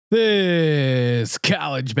This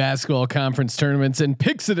college basketball conference tournaments and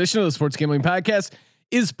picks edition of the Sports Gambling Podcast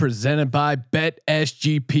is presented by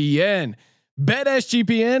BetSGPN.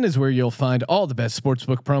 BetSGPN is where you'll find all the best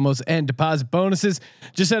sportsbook promos and deposit bonuses.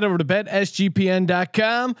 Just head over to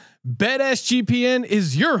BetSGPN.com. BetSGPN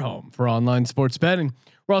is your home for online sports betting.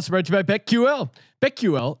 We're also brought to you by BetQL.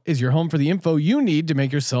 BetQL is your home for the info you need to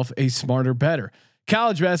make yourself a smarter, better.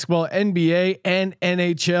 College basketball, NBA, and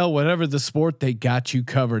NHL, whatever the sport, they got you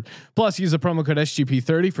covered. Plus, use the promo code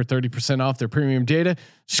SGP30 for 30% off their premium data.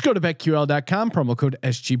 Just go to BetQL.com, promo code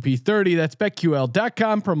SGP30. That's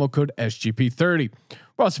BetQL.com, promo code SGP30.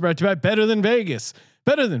 We're also brought to you by Better Than Vegas.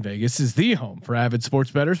 Better Than Vegas is the home for avid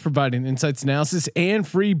sports bettors, providing insights, analysis, and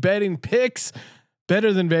free betting picks.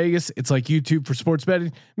 Better Than Vegas. It's like YouTube for sports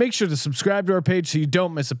betting. Make sure to subscribe to our page so you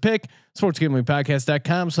don't miss a pick.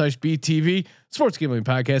 SportsGamblingPodcast.com/BTV.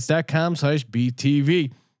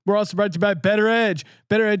 SportsGamblingPodcast.com/BTV. We're also brought to you by Better Edge.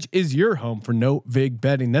 Better Edge is your home for no vig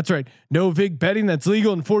betting. That's right. No vig betting. That's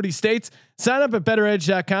legal in 40 states. Sign up at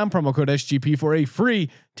betteredge.com. Promo code SGP for a free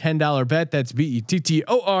 $10 bet. That's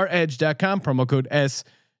BETTOR edge.com. Promo code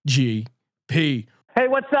SGP. Hey,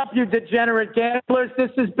 what's up, you degenerate gamblers?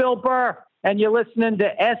 This is Bill Burr, and you're listening to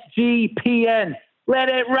SGPN. Let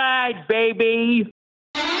it ride, baby.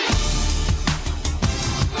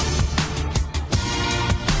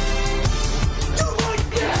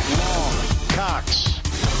 Cox.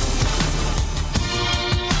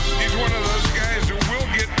 He's one of those guys who will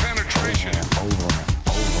get penetration. Over.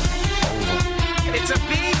 It's a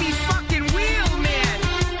baby fucking wheel, man.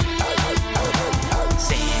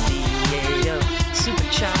 San Diego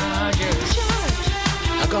Superchargers.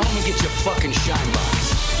 Now go home and get your fucking shine box.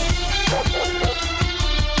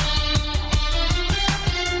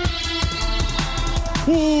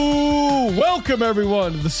 Ooh, welcome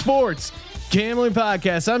everyone to the Sports Gambling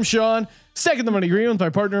Podcast. I'm Sean, second the money green with my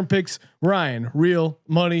partner in picks, Ryan, Real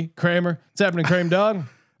Money Kramer. What's happening, Kramer dog?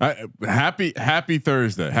 Happy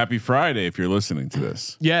Thursday, happy Friday if you're listening to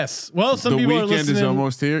this. Yes. Well, some the people are weekend listening. is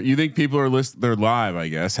almost here. You think people are they're live, I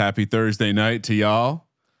guess. Happy Thursday night to y'all.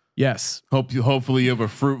 Yes. Hopefully you have a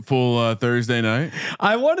fruitful Thursday night.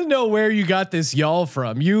 I want to know where you got this y'all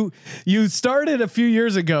from. You started a few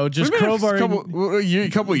years ago, just crowbar. A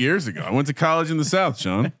couple years ago. I went to college in the South,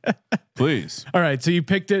 Sean. Please. All right. So you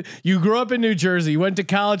picked it. You grew up in New Jersey. You went to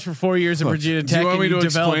college for 4 years at Virginia Tech. Do you want me to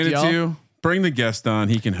explain it y'all. to you? Bring the guest on.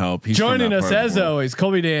 He can help. He's joining us as world. always,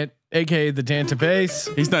 Colby Dant, aka the Danta Base.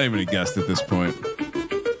 He's not even a guest at this point.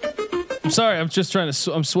 I'm sorry. I'm just trying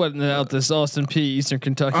to. I'm sweating out this Austin P Eastern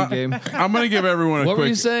Kentucky game. I'm gonna give everyone a What quick. were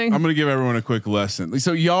you saying? I'm gonna give everyone a quick lesson.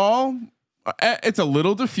 So y'all, it's a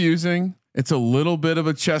little diffusing. It's a little bit of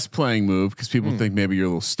a chess playing move because people think maybe you're a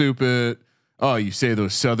little stupid. Oh, you say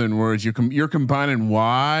those Southern words. You're combining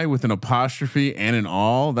Y with an apostrophe and an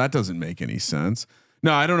all. That doesn't make any sense.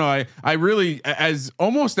 No, I don't know. I really as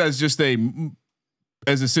just a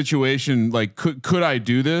situation like could I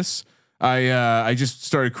do this? I just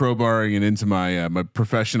started crowbarring it into my my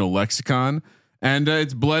professional lexicon, and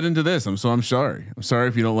it's bled into this. I'm sorry. I'm sorry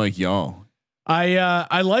if you don't like y'all.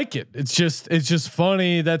 I like it. It's just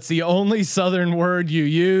funny. That's the only Southern word you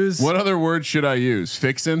use. What other word should I use?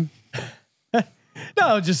 Fixin'?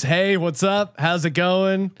 No, just hey, what's up? How's it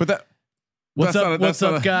going? But that What's that's up? not What's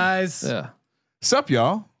up, guys? Yeah. Sup,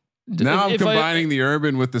 y'all? Now I'm combining the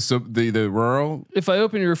urban with the rural. If I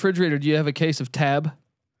open your refrigerator, do you have a case of Tab?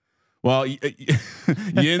 Well,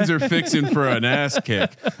 yins are fixing for an ass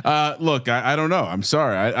kick. Look, I don't know. I'm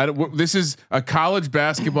sorry. This is a college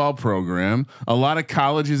basketball program. A lot of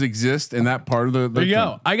colleges exist in that part of the. There you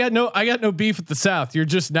go. I got no beef with the South. You're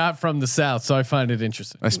just not from the South, so I find it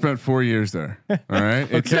interesting. I spent 4 years there. All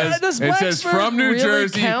right. It Does says from New really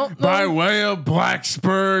Jersey count, by though? way of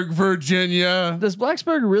Blacksburg, Virginia. Does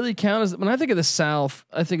Blacksburg really count as when I think of the South?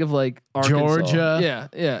 I think of like Arkansas. Georgia.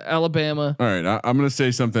 Yeah, Alabama. All right, I'm going to say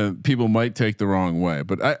something people might take the wrong way,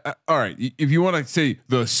 but all right, if you want to say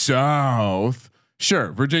the South,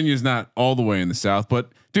 sure, Virginia's not all the way in the South, but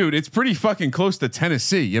dude, it's pretty fucking close to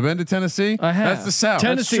Tennessee. You been to Tennessee? I have. That's the South.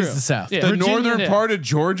 Tennessee true. is the South. Yeah. The Virginia- northern part of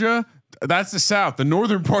Georgia, that's the South. The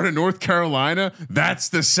northern part of North Carolina, that's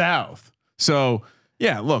the South. So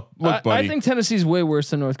yeah, look, buddy. I think Tennessee's way worse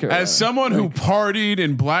than North Carolina. As someone who partied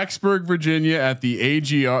in Blacksburg, Virginia at the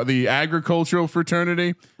AGR, the agricultural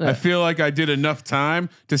fraternity, I feel like I did enough time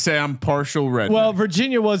to say I'm partial red. Well,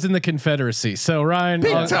 Virginia was in the Confederacy, so Ryan,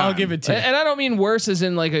 I'll time. give it to you. and I don't mean worse as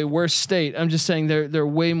in like a worse state. I'm just saying they're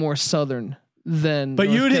way more southern than. But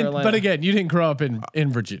North you didn't. Carolina. But again, you didn't grow up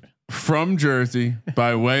in Virginia. from Jersey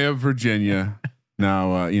by way of Virginia.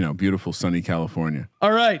 Now, beautiful sunny California.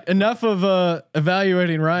 All right, enough of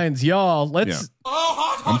evaluating Ryan's. Y'all, let's. Yeah.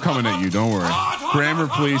 I'm coming at you. Don't worry. Grammar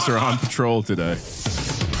police are on patrol today.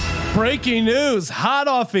 Breaking news, hot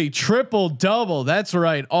off a triple double. That's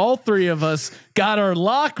right. All three of us got our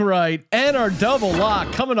lock right and our double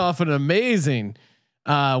lock coming off an amazing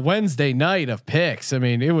Wednesday night of picks. I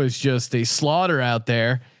mean, it was just a slaughter out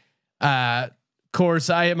there. Of course,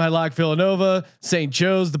 I hit my lock Villanova, St.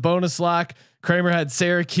 Joe's, the bonus lock. Kramer had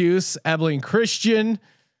Syracuse, Abilene Christian.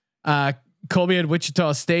 Colby had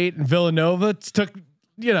Wichita State and Villanova.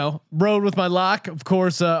 Rode with my lock. Of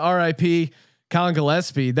course, RIP Colin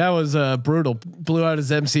Gillespie. That was brutal. Blew out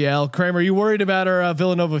his MCL. Kramer, you worried about our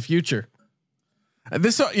Villanova future?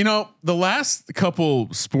 The last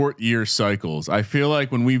couple sport year cycles, I feel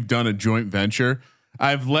like when we've done a joint venture,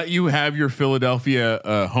 I've let you have your Philadelphia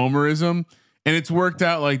homerism, and it's worked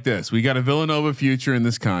out like this. We got a Villanova future in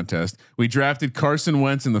this contest. We drafted Carson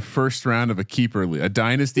Wentz in the first round of a keeper league, a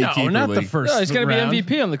dynasty keeper not league. The first. No, he's going to round. be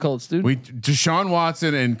MVP on the Colts, dude. Deshaun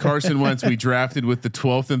Watson and Carson Wentz we drafted with the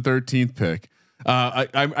 12th and 13th pick.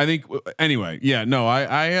 I think anyway. Yeah, no,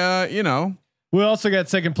 We also got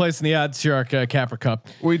second place in the Odds Shark Capper Cup.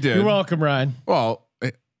 We did. You're welcome, Ryan. Well,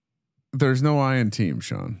 there's no I in team,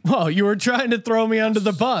 Sean. Well, you were trying to throw me under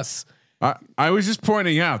the bus. I was just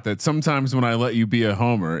pointing out that sometimes when I let you be a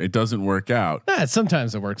homer, it doesn't work out.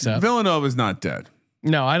 Sometimes it works out. Villanova's not dead.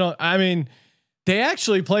 No, I don't. I mean, they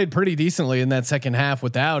actually played pretty decently in that second half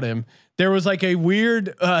without him. There was like a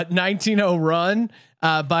weird 19-0 run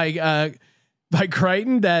by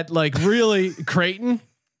Creighton that like really Creighton.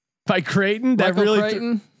 By Creighton, that Michael really,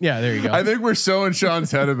 Creighton? Yeah, there you go. I think we're so in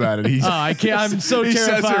Sean's head about it. He's, I can't. I'm so he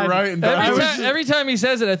terrified. says it right. And Every time he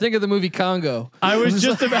says it, I think of the movie Congo. I was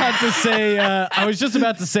just about to say. I was just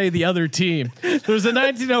about to say the other team. There was a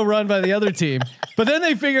 19-0 run by the other team, but then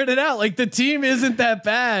they figured it out. Like the team isn't that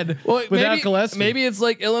bad without Gillespie. Maybe it's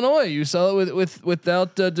like Illinois. You saw it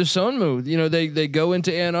without Desonmu. You know, they go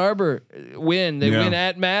into Ann Arbor, win. They win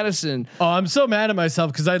at Madison. Oh, I'm so mad at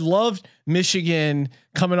myself because I loved Michigan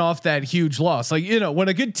coming off that huge loss. Like, when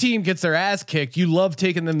a good team gets their ass kicked, you love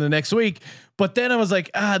taking them the next week. But then I was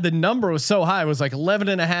like, the number was so high. It was like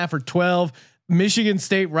 11.5 or 12 Michigan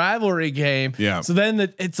State rivalry game. Yeah. So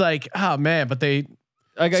then it's like, oh man, but I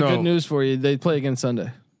got good news for you. They play again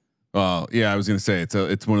Sunday. Well, yeah, I was gonna say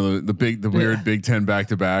it's one of the weird Big Ten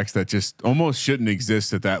back-to-backs that just almost shouldn't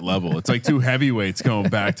exist at that level. It's like two heavyweights going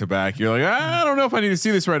back to back. You're like, I don't know if I need to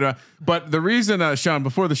see this right now. But the reason, Sean,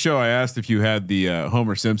 before the show, I asked if you had the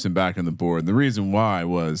Homer Simpson back on the board. And the reason why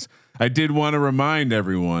was I did want to remind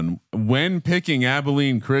everyone when picking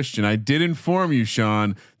Abilene Christian, I did inform you,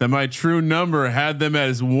 Sean, that my true number had them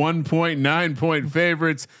as 1.9 point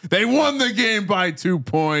favorites. They won the game by 2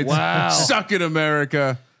 points. Wow. Suck it,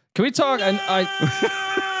 America. Can we talk?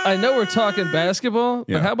 I know we're talking basketball,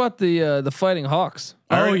 but how about the Fighting Hawks?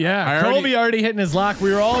 Colby already hitting his lock.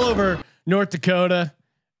 We were all over North Dakota,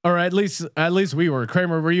 or at least we were.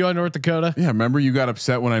 Kramer, were you on North Dakota? Yeah, remember you got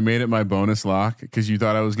upset when I made it my bonus lock because you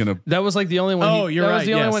thought I was gonna. That was like the only one. Was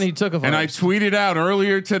the only one he took of. And I tweeted out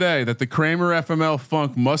earlier today that the Kramer FML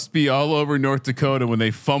funk must be all over North Dakota when they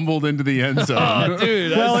fumbled into the end zone. Oh,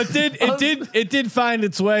 dude. Well, it did find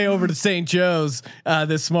its way over to St. Joe's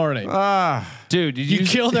this morning. Dude, did you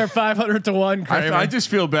killed their 500 to 1. Kramer. I just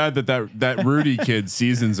feel bad that Rudy kid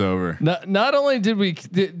season's over. Not only did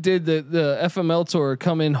the FML tour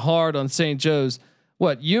come in hard on St. Joe's.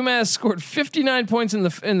 What UMass scored 59 points in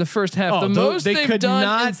the first half, the most they they've could done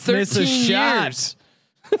not in 13 miss a shot. years.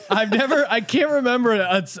 I can't remember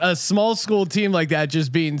a small school team like that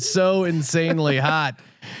just being so insanely hot.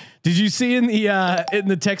 Did you see in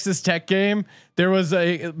the Texas Tech game there was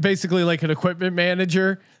basically like an equipment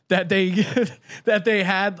manager that they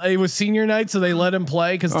had. It was senior night, so they let him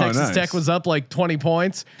play because Texas Tech was up like 20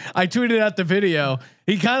 points. I tweeted out the video.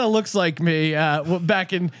 He kind of looks like me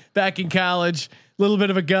back in college. Little bit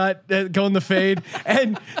of a gut going the fade,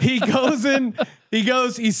 and he goes in.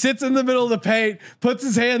 He sits in the middle of the paint, puts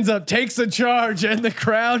his hands up, takes a charge, and the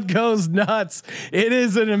crowd goes nuts. It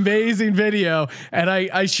is an amazing video, and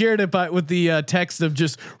I shared it with the text of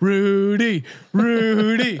just Rudy.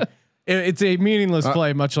 It's a meaningless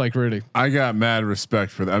play, much like Rudy. I got mad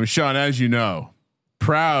respect for that. I mean, Sean, as you know,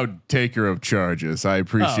 proud taker of charges. I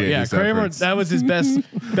appreciate his Kramer, efforts. that was his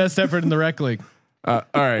best effort in the rec league. All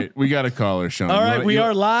right, we got a caller, Sean. All right, we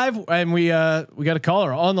are live, and we got a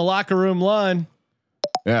caller on the locker room line.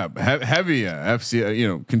 Yeah, heavy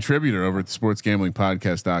FC, contributor over at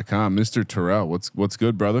sportsgamblingpodcast.com, Mr. Terrell. What's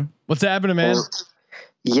good, brother? What's happening, man?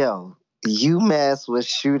 Yo, UMass was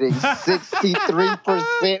shooting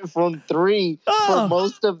 63% from three for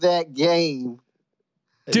most of that game.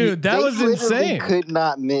 Dude, that They was literally insane. Could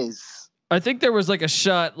not miss. I think there was like a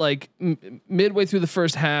shot like midway through the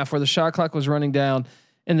first half where the shot clock was running down,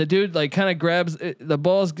 and the dude like kind of grabs the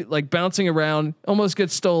ball's like bouncing around, almost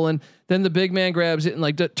gets stolen. Then the big man grabs it and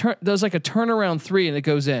like does like a turnaround three, and it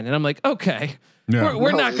goes in. And I'm like, okay, Yeah.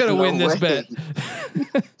 we're No, not gonna there's win no this way.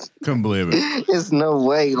 bet. Couldn't believe it. There's no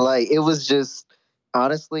way. Like it was just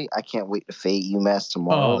honestly, I can't wait to fade UMass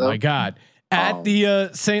tomorrow. Oh though. my God. At the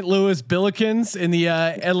St. Louis Billikens in the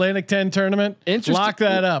Atlantic 10 tournament. Interesting. Lock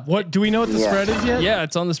that up. What do we know what the Yeah. spread is yet? Yeah,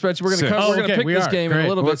 it's on the spreadsheet. We're Sick. gonna Oh, we're okay, gonna pick we this are. game in Great. a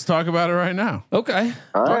little Let's talk about it right now. bit. Okay.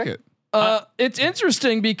 All Fuck right. it. It's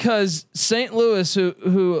interesting because St. Louis,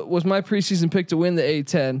 who was my preseason pick to win the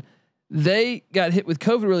A10, they got hit with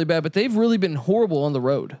COVID really bad, but they've really been horrible on the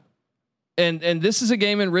road. And this is a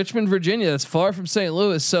game in Richmond, Virginia, that's far from St.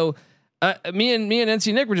 Louis. So me and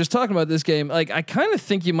NC Nick were just talking about this game. Like I kind of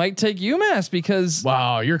think you might take UMass because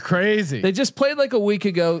Wow, you're crazy. they just played like a week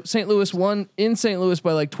ago. St. Louis won in St. Louis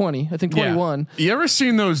by like 20, I think 21. You ever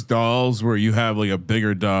seen those dolls where you have like a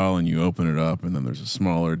bigger doll and you open it up and then there's a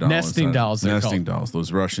smaller doll? Nesting inside? dolls, they're Nesting called. dolls.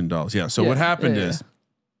 Those Russian dolls. Yeah. So Yeah, what happened yeah, is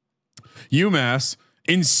UMass,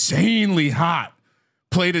 insanely hot,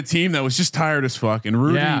 played a team that was just tired as fuck. And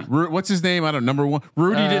Rudy, Yeah. what's his name? I don't number one.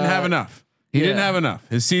 Rudy didn't have enough. He didn't yeah. have enough.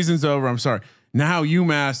 His season's over. I'm sorry. Now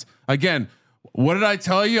UMass again. What did I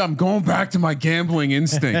tell you? I'm going back to my gambling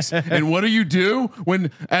instincts. And what do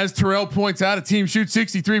when, as Terrell points out, a team shoots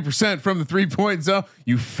 63% from the 3-point zone?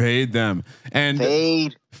 You fade them and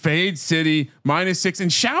fade City -6.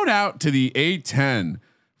 And shout out to the A10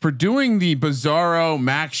 for doing the bizarro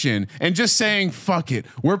Maction and just saying, fuck it.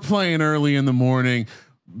 We're playing early in the morning.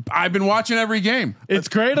 I've been watching every game. It's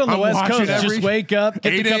great on the I'm West watching Coast. Just wake up,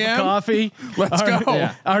 get 8 the cup a.m.. of coffee. Let's Already- go.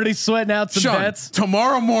 yeah, already sweating out some Sean, bets.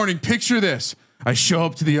 tomorrow morning, picture this. I show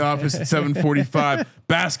up to the office at 7:45.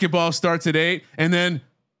 Basketball starts at 8, and then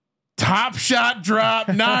Top Shot drop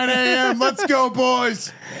 9 a.m. Let's go,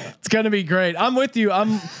 boys. It's gonna be great. I'm with you.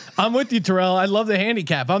 I'm with you, Terrell. I love the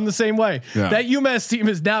handicap. I'm the same way. Yeah. That UMass team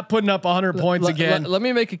is not putting up 100 points again. Let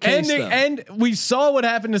me make a case. though. And we saw what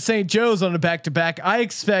happened to St. Joe's on a back-to-back. I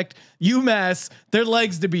expect UMass their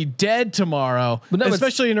legs to be dead tomorrow, But no, but-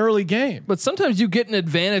 especially an early game. But sometimes you get an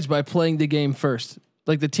advantage by playing the game first.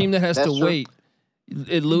 Like the team that has That's to true. wait,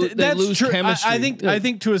 they That's lose true. chemistry. I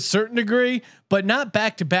think to a certain degree, but not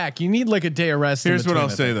back-to-back. You need like a day of rest. Here's what between,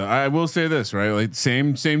 I'll I say think. though. I will say this, right? Like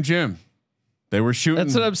same gym. They were shooting.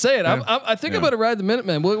 That's what I'm saying. Yeah. I think Yeah. I'm about to ride the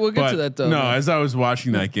Minutemen. We'll get But to that though. no, man. as I was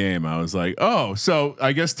watching that game, I was like, oh, so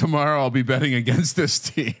I guess tomorrow I'll be betting against this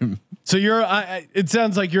team. So you're. It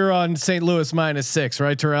sounds like you're on St. Louis -6,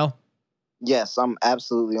 right, Terrell? Yes, I'm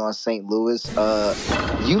absolutely on St. Louis.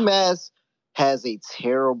 UMass has a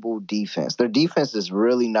terrible defense. Their defense is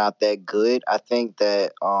really not that good. I think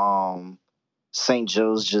that St.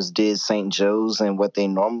 Joe's just did St. Joe's and what they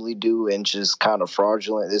normally do and just kind of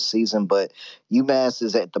fraudulent this season. But UMass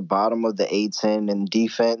is at the bottom of the A10 in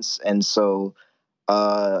defense. And so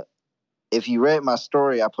if you read my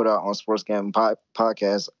story I put out on Sports Gambling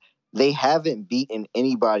Podcast, they haven't beaten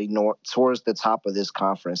anybody towards the top of this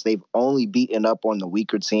conference. They've only beaten up on the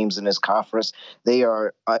weaker teams in this conference. They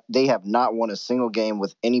have not won a single game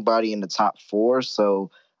with anybody in the top 4. So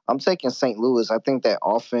I'm taking St. Louis. I think that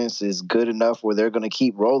offense is good enough where they're going to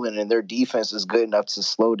keep rolling, and their defense is good enough to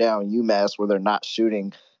slow down UMass where they're not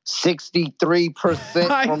shooting 63%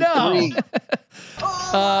 I from know. 3.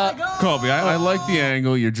 Colby, I like the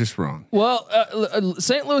angle. You're just wrong. Well,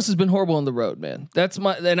 St. Louis has been horrible on the road, man. That's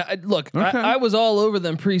my. And look, Okay. I was all over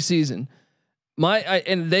them preseason.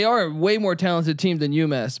 And they are a way more talented team than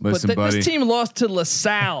UMass. Listen, but buddy. this team lost to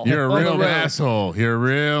LaSalle. You're a on the real road. asshole. You're a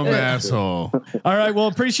real asshole. All right. Well,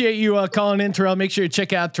 appreciate you calling in, Terrell. Make sure you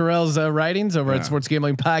check out Terrell's writings over at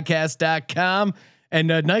sportsgamblingpodcast.com. And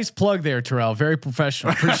a nice plug there, Terrell. Very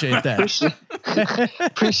professional. Appreciate that.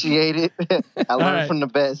 Appreciate it. I learned right. from the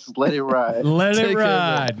best. Let it ride. Let Take it care,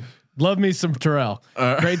 ride. Love me some Terrell.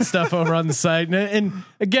 Great stuff over on the site. And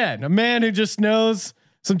again, a man who just knows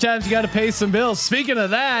sometimes you got to pay some bills. Speaking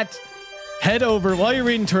of that, head over while you're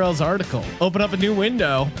reading Terrell's article. Open up a new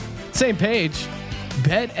window. Same page.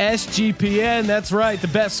 Bet SGPN. That's right. The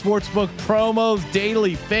best sportsbook promos,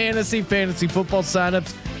 daily fantasy football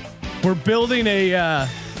signups. We're building I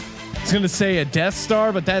was going to say a Death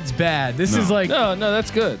Star, but that's bad. This is like No, that's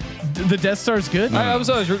good. the Death Star's good. I was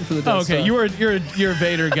always rooting for the Death Oh, okay, Star. you're a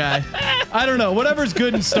Vader guy. I don't know. Whatever's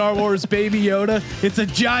good in Star Wars, Baby Yoda. It's a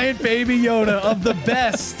giant Baby Yoda of the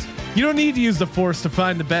best. You don't need to use the Force to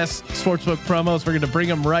find the best sportsbook promos. We're going to bring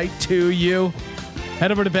them right to you.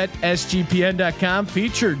 Head over to BetSGPN.com.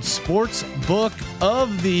 Featured sports book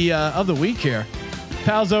of the week here.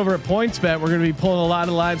 Pals over at PointsBet, we're going to be pulling a lot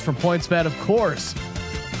of lines from PointsBet, of course.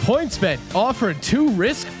 PointsBet offering 2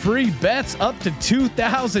 risk-free bets up to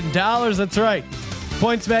 $2,000. That's right.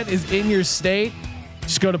 PointsBet is in your state.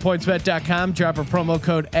 Just go to pointsbet.com, drop a promo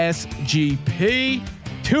code SGP.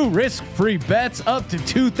 2 risk-free bets up to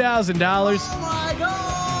 $2,000. Oh my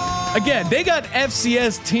God. Again, they got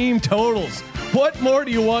FCS team totals. What more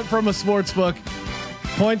do you want from a sports book?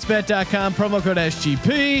 Pointsbet.com, promo code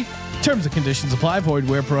SGP. Terms and conditions apply. Void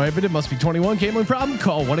where prohibited. Must be 21. Gambling problem?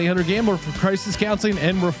 Call 1-800-GAMBLER for crisis counseling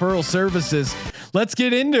and referral services. Let's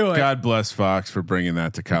get into it. God bless Fox for bringing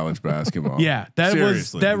that to college basketball. Yeah, that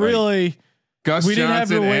Seriously, was that like, really. Gus We didn't have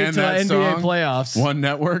to Johnson wait and till that NBA song, playoffs. One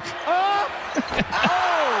network.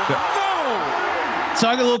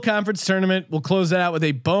 Talk a little conference tournament. We'll close that out with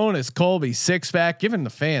a bonus Colby 6-pack, giving the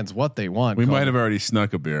fans what they want. We Colby. might have already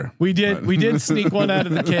snuck a beer. We did. We did sneak one out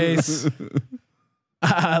of the case.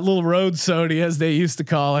 A little road soda, as they used to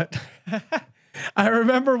call it. I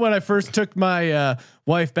remember when I first took my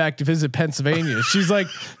wife back to visit Pennsylvania. She's like,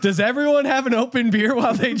 "Does everyone have an open beer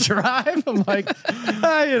while they drive?" I'm like,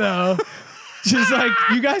 you know. She's like,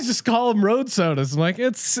 "You guys just call them road sodas." I'm like,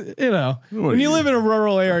 "It's when you live in a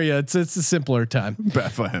rural area, it's a simpler time."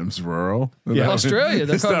 Bethlehem's rural. Yeah. Australia,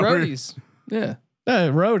 they're Is called that where- roadies. Yeah.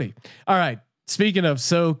 Roadie. All right. Speaking of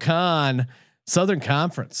SoCon, Southern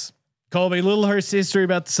Conference. Colby, Littlehurst history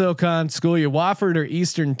about the SoCon school. You Wofford or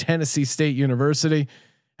Eastern Tennessee State University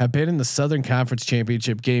have been in the Southern Conference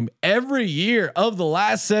championship game every year of the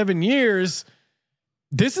last 7 years.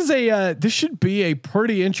 This is this should be a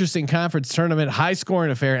pretty interesting conference tournament, high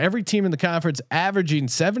scoring affair. Every team in the conference averaging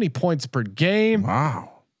 70 points per game.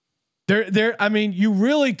 Wow. I mean, you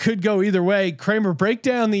really could go either way. Kramer, break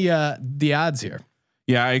down the odds here.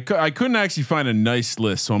 Yeah, I couldn't actually find a nice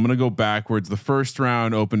list, so I'm going to go backwards. The first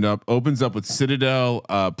round opens up with Citadel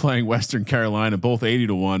playing Western Carolina, both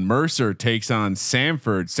 80-1. Mercer takes on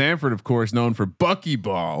Samford. Samford, of course, known for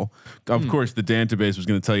Buckyball. Of course, the database was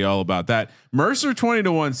going to tell you all about that. Mercer 20-1,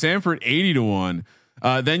 Samford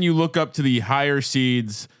 80-1. Then you look up to the higher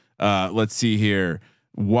seeds. Let's see here.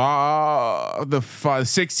 Wow, the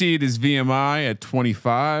 6th seed is VMI at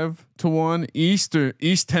 25-1.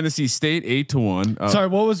 East Tennessee State 8-1. Sorry,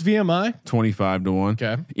 what was VMI? 25-1.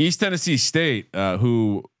 Okay. East Tennessee State,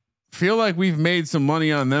 who feel like we've made some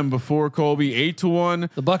money on them before. Colby 8-1.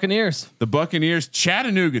 The Buccaneers.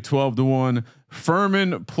 Chattanooga 12-1.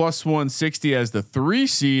 Furman plus 160 as the 3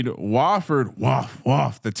 seed. Wofford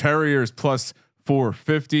waff. The Terriers plus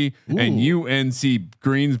 450. Ooh. And UNC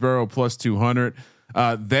Greensboro plus 200.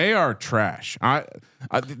 They are trash.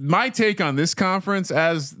 My take on this conference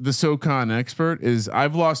as the SoCon expert is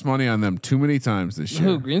I've lost money on them too many times this year.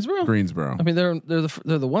 Who, Greensboro? Greensboro. I mean, they're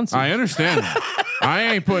the one seed. I understand that. I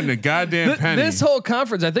ain't putting a goddamn penny. This whole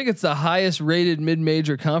conference, I think it's the highest rated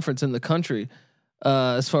mid-major conference in the country.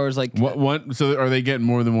 As far as like what? So are they getting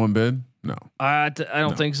more than one bid? No, I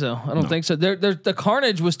don't think so. I don't think so. The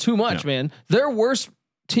carnage was too much, man. Their worst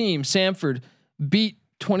team, Samford, beat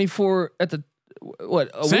 24 at the.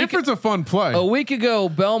 Sanford's a fun play. A week ago,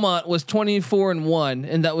 Belmont was 24-1,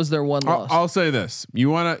 and that was their one loss. I'll say this: you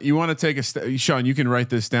want to take a Sean. You can write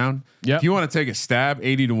this down. Yeah. If you want to take a stab,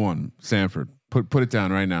 80-1, Sanford. Put it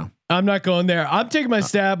down right now. I'm not going there. I'm taking my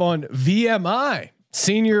stab on VMI.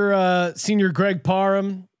 Senior Greg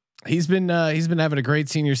Parham. He's been having a great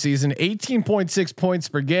senior season. 18.6 points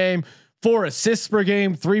per game, 4 assists per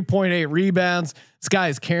game, 3.8 rebounds. This guy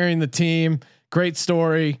is carrying the team. Great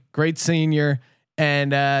story. Great senior.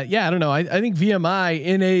 And I don't know. I think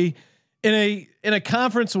VMI in a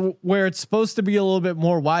conference where it's supposed to be a little bit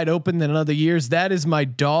more wide open than other years. That is my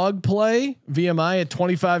dog play. VMI at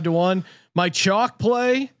 25-1. My chalk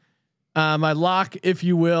play, my lock, if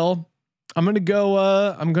you will. I'm gonna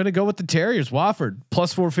go with the Terriers. Wofford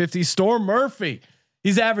plus 450. Storm Murphy.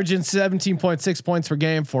 He's averaging 17.6 points per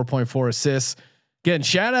game, 4.4 assists. Again,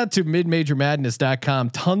 shout out to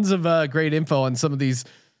midmajormadness.com. Tons of great info on some of these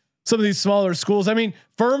smaller schools. I mean,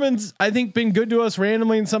 Furman's I think been good to us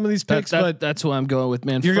randomly in some of these picks, but that's who I'm going with,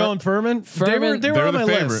 man. You're going Furman? Furman. They were on my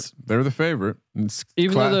favorite. list. They're the favorite.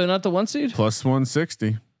 Even though they're not the 1 seed? Plus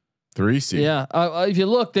 160. 3 seed. Yeah. If you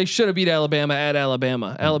look, they should have beat Alabama at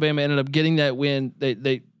Alabama. Alabama ended up getting that win.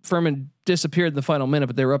 Furman disappeared in the final minute,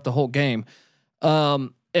 but they were up the whole game.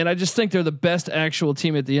 And I just think they're the best actual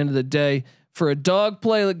team at the end of the day. For a dog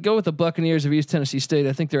play, go with the Buccaneers of East Tennessee State.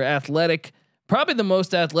 I think they're athletic, probably the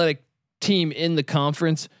most athletic team in the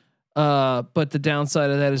conference. But the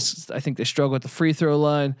downside of that is I think they struggle with the free throw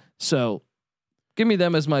line. So give me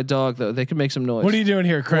them as my dog, though. They can make some noise. What are you doing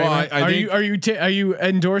here, Kramer? Well, are you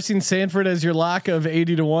endorsing Sanford as your lock of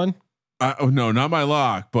 80-1? Oh no, not my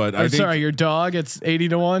lock, but I think, sorry, your dog. It's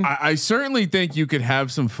 80-1. I certainly think you could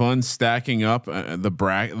have some fun stacking up the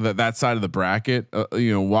bracket, that side of the bracket.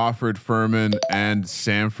 Wofford, Furman, and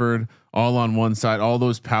Sanford all on one side, all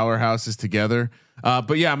those powerhouses together.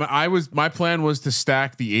 But yeah, my plan was to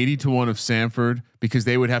stack the 80-1 of Sanford because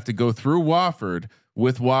they would have to go through Wofford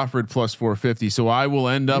with Wofford plus 450. So I will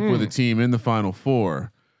end up with a team in the Final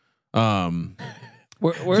Four.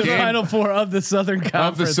 Where's the Final Four of the Southern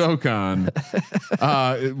Conference of the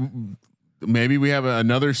SoCon. Maybe we have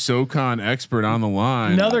another SoCon expert on the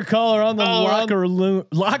line. Another caller on the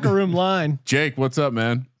locker room line. Jake, what's up,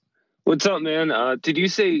 man? What's up, man? Did you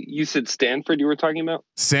said Stanford you were talking about?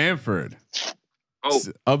 Sanford. Oh,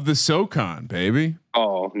 of the SoCon, baby.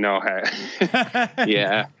 Oh no.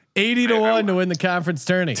 Yeah. 80-1 to win the conference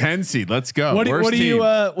tourney. 10 seed. Let's go. What do you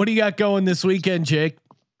got going this weekend, Jake?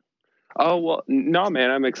 Oh well, no,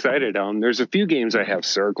 man, I'm excited. There's a few games I have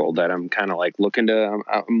circled that I'm kind of like looking to.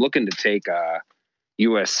 I'm looking to take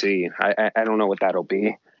USC. I don't know what that'll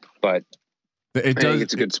be, but I think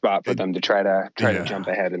it's a good spot for them to try to jump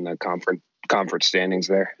ahead in the conference standings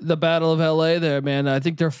there. The Battle of LA there, man. I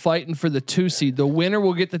think they're fighting for the 2 seed. The winner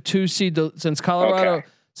will get the 2 seed since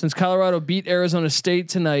Colorado beat Arizona State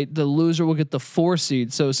tonight. The loser will get the 4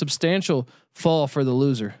 seed. So a substantial fall for the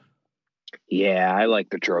loser. Yeah, I like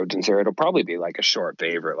the Trojans here. It'll probably be like a short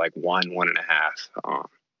favorite, like 1.5.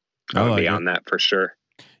 I'll be on that for sure.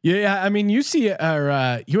 Yeah, I mean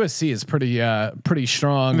USC is pretty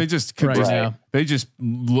strong. They just now. They just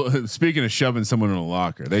speaking of shoving someone in a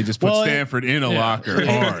locker, they just put Stanford in a locker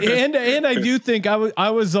hard. And I do think I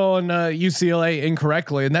was on UCLA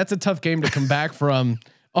incorrectly, and that's a tough game to come back from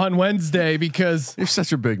on Wednesday because you're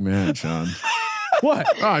such a big man, Sean. What?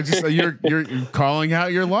 Oh, just you're calling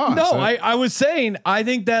out your loss. No, I was saying I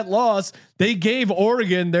think that loss, they gave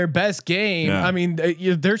Oregon their best game. Yeah. I mean,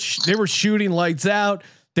 they were shooting lights out.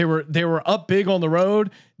 They were up big on the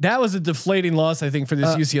road. That was a deflating loss, I think, for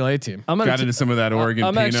this UCLA team. Got into some of that Oregon.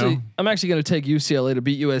 I'm actually going to take UCLA to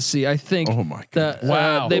beat USC. I think. Oh my god!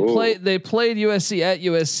 Wow. They played USC at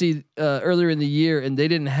USC earlier in the year, and they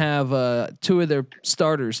didn't have 2 of their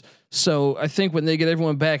starters. So I think when they get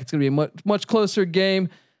everyone back, it's going to be a much closer game.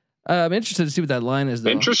 I'm interested to see what that line is,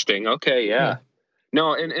 though. Interesting. Okay, yeah.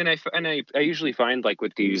 No, and I usually find like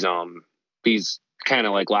with these kind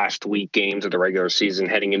of like last week games of the regular season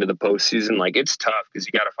heading into the postseason, like it's tough because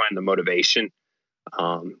you got to find the motivation.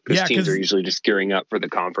 Because teams are usually just gearing up for the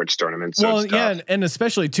conference tournament. So it's tough. and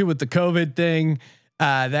especially too with the COVID thing,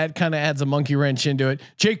 that kind of adds a monkey wrench into it.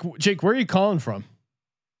 Jake, where are you calling from?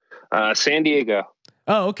 San Diego.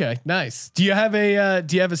 Oh, okay, nice. Do you have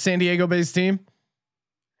a San Diego based team?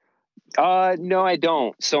 No, I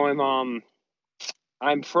don't. So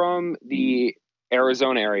I'm from the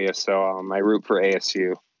Arizona area, so I root for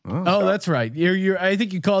ASU. Oh, that's right. I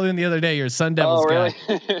think you called in the other day. You're a Sun Devils really?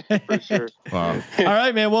 guy. For sure. Wow. All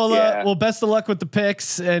right, man. Well, best of luck with the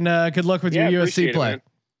picks and good luck with your USC play.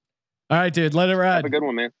 All right, dude. Let it ride. Have a good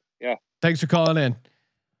one, man. Yeah. Thanks for calling in.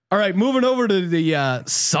 All right, moving over to the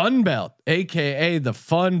Sun Belt, aka the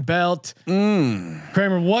Fun Belt.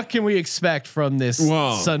 Kramer, what can we expect from this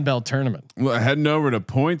Sun Belt tournament? Well, heading over to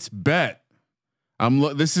PointsBet.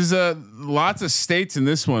 This is lots of states in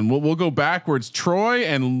this one. We'll go backwards. Troy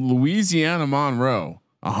and Louisiana Monroe,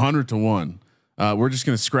 100-1. We're just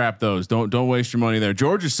gonna scrap those. Don't waste your money there.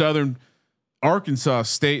 Georgia Southern, Arkansas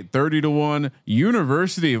State, 30-1.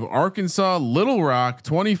 University of Arkansas Little Rock,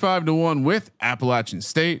 25-1 with Appalachian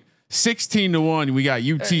State. 16-1. We got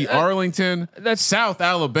UT Arlington. That's South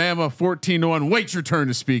Alabama, 14-1. Wait your turn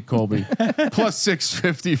to speak, Colby. Plus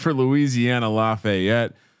 650 for Louisiana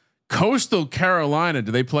Lafayette. Coastal Carolina,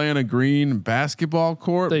 do they play on a green basketball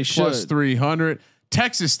court? They should. Plus 300.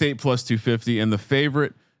 Texas State plus 250, and the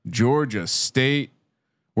favorite Georgia State.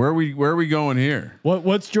 Where are we going here?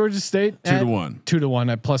 What's Georgia State? 2-1.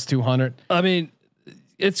 2-1 at plus 200. I mean,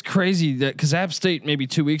 it's crazy that because App State maybe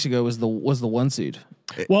 2 weeks ago was the 1 seed.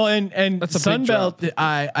 Well, and That's a Sun big Belt, drop.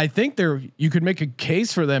 I think you could make a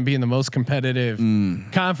case for them being the most competitive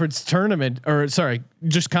conference tournament, or sorry,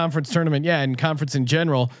 just conference tournament. Yeah, and conference in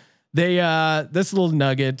general. They this little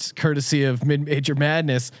nugget, courtesy of Mid-Major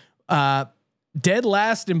Madness, dead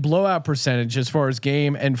last in blowout percentage as far as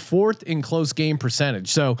game, and 4th in close game percentage.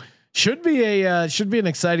 So should be an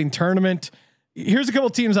exciting tournament. Here's a couple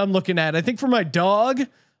teams I'm looking at. I think for my dog,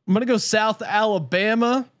 I'm gonna go South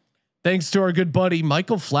Alabama. Thanks to our good buddy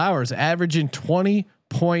Michael Flowers, averaging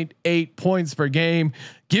 20.8 points per game.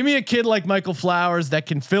 Give me a kid like Michael Flowers that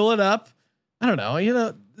can fill it up. I don't know,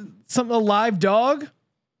 a live dog.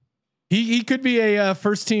 He could be a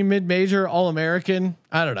first team mid-major All-American.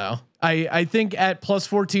 I don't know. I think at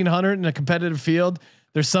plus 1400 in a competitive field,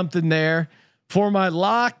 there's something there. For my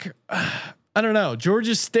lock, I don't know.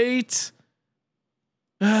 Georgia State.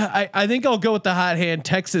 I think I'll go with the hot hand,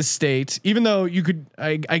 Texas State. Even though you could,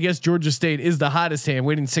 I guess Georgia State is the hottest hand,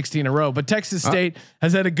 winning 16 in a row. But Texas State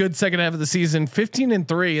has had a good second half of the season,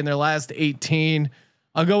 15-3 in their last 18.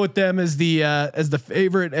 I'll go with them as the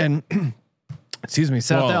favorite, and excuse me,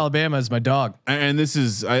 South Alabama is my dog. And this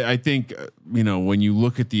is, I think, when you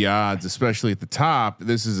look at the odds, especially at the top,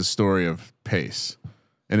 this is a story of pace.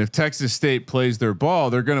 And if Texas State plays their ball,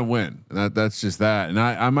 they're going to win. That's just that. And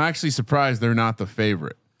I'm actually surprised they're not the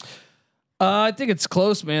favorite. I think it's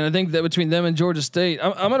close, man. I think that between them and Georgia State,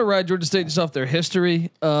 I'm going to ride Georgia State just off their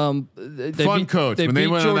history. Fun coach. When they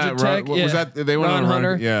went Georgia on that run, what was that? They went Ron on a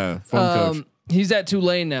Hunter. run. Yeah, fun coach. He's at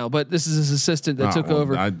Tulane now, but this is his assistant that took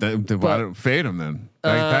over. I don't fade him then.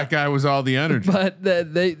 That guy was all the energy. But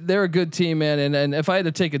they're a good team, man. And if I had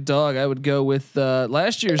to take a dog, I would go with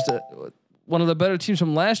last year's. One of the better teams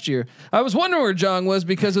from last year. I was wondering where Jong was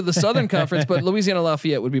because of the Southern Conference, but Louisiana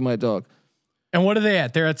Lafayette would be my dog. And what are they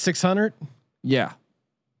at? They're at 600. Yeah.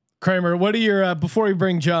 Kramer, what are your before we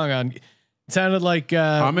bring Jong on? It sounded like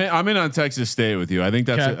I'm in on Texas State with you. I think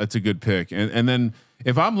that's a good pick. And then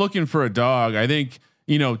if I'm looking for a dog, I think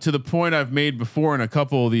to the point I've made before in a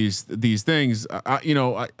couple of these things. I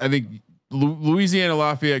think Louisiana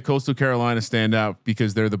Lafayette, Coastal Carolina stand out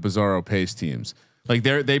because they're the bizarro pace teams. Like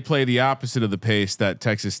they play the opposite of the pace that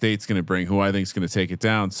Texas State's going to bring, who I think is going to take it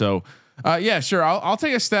down. So, yeah, sure. I'll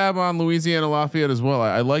take a stab on Louisiana Lafayette as well.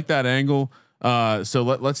 I like that angle. So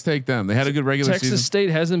let's take them. They had a good regular season. Texas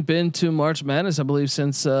State hasn't been to March Madness, I believe,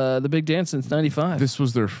 since the Big Dance since '95. This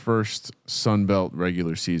was their first Sun Belt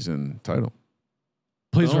regular season title.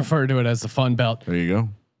 Please refer to it as the Fun Belt. There you go.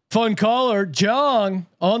 Fun caller, Jong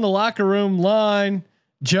on the locker room line.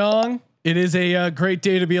 Jong, it is a great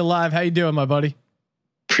day to be alive. How you doing, my buddy?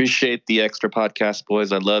 Appreciate the extra podcast,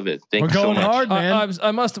 boys. I love it. Thank you so much. We're going hard,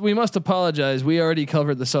 man. We must apologize. We already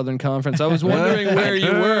covered the Southern Conference. I was wondering where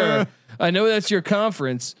you were. I know that's your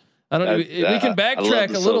conference. I don't know. We can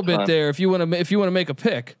backtrack a little bit there if you want to make a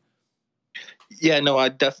pick. Yeah, no, I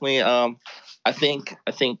definitely. I think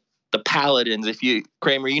the Paladins. If you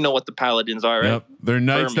Kramer, you know what the Paladins are, right? Yep. They're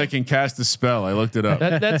knights that can cast a spell. I looked it up.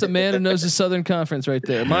 That's a man who knows the Southern Conference right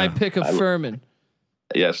there. My pick of Furman.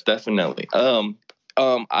 Yes, definitely.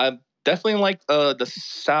 I definitely like the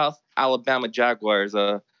South Alabama Jaguars.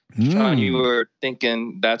 John, you were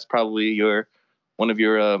thinking that's probably one of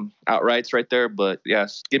your outrights right there, but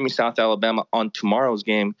yes, give me South Alabama on tomorrow's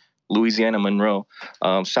game. Louisiana Monroe.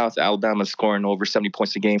 South Alabama scoring over 70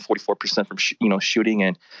 points a game, 44% from shooting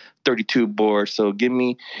and 32 boards. So give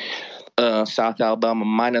me South Alabama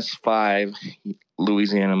 -5,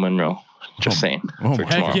 Louisiana Monroe. Just saying. Oh for my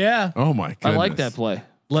tomorrow. Yeah. Oh my goodness. I like that play.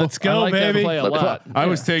 Let's go, I like baby. that play a lot. I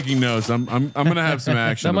was taking notes. I'm gonna have some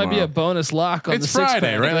action. That might be tomorrow. a bonus lock on It's the Friday,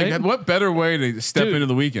 six-pack, right? Like, what better way to step into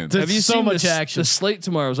the weekend? Have you seen so much action? The slate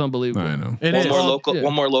tomorrow is unbelievable. I know.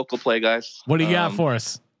 One more local play, guys. What do you got for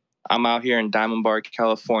us? I'm out here in Diamond Bar,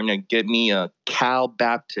 California. Get me a Cal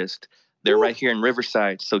Baptist. They're right here in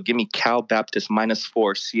Riverside. So give me Cal Baptist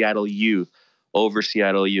 -4, Seattle U over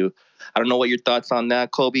Seattle U. I don't know what your thoughts on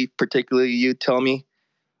that, Kobe, particularly you. Tell me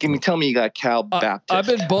you got Cal Baptist. I've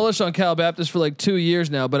been bullish on Cal Baptist for like 2 years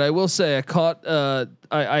now, but I will say I caught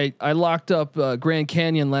I locked up Grand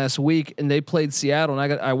Canyon last week and they played Seattle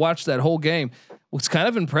and I watched that whole game. Was kind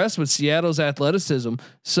of impressed with Seattle's athleticism.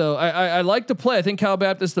 So I like to play. I think Cal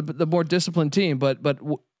Baptist the more disciplined team, but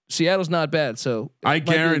Seattle's not bad. So I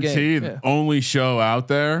guarantee the only show out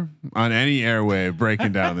there on any airwave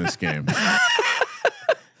breaking down this game.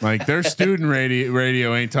 Like their student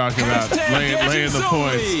radio ain't talking about laying the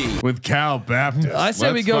points with Cal Baptist. I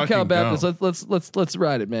say we go Cal Baptist. Let's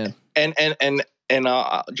ride it, man. And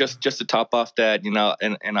just to top off that, and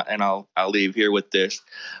I'll leave here with this.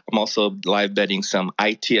 I'm also live betting some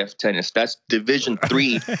ITF tennis. That's Division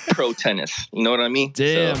III pro tennis. You know what I mean?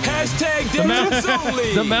 Damn. So.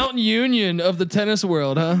 The Mountain Union of the tennis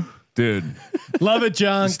world, huh? Dude, love it,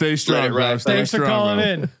 John. Stay strong, bro. Thanks for calling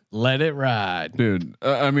in. Let it ride, dude.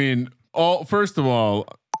 I mean, first of all,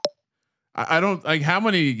 I don't like how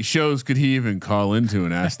many shows could he even call into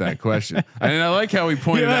and ask that question. And I like how he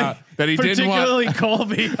pointed out that he didn't want particularly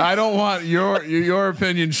Colby. I don't want your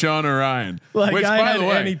opinion, Sean or Ryan. Like, which, I by had the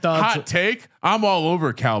way, any thoughts. hot take. I'm all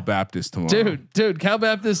over Cal Baptist tomorrow, dude. Cal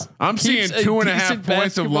Baptist. I'm seeing 2.5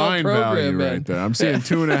 points of line value right there. I'm seeing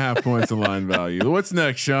 2.5 points of line value. What's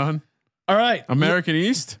next, Sean? All right, American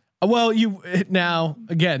East. Well, now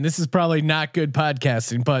again, this is probably not good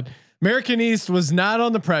podcasting, but American East was not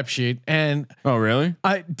on the prep sheet, and Oh, really?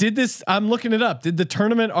 I did this. I'm looking it up. Did the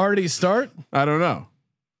tournament already start? I don't know.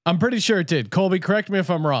 I'm pretty sure it did. Colby, correct me if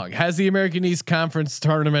I'm wrong. Has the American East Conference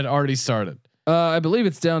tournament already started? I believe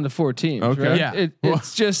it's down to 4 teams. Okay. Right? Yeah.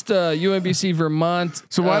 It's just UMBC, Vermont.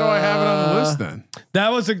 So why do I have it on the list then?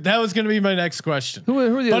 That was going to be my next question. Who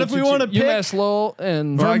are the But other if we two want to teams? pick, UMass Lowell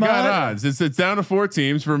and Well, I got Vermont- odds. It's down to 4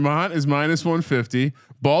 teams. Vermont is -150.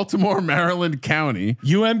 Baltimore, Maryland County.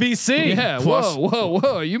 UMBC. yeah. plus- Whoa.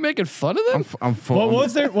 Are you making fun of them? I'm full. What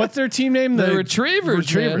was their? What's their team name? The Retrievers,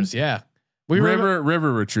 Retrievers. Yeah. We River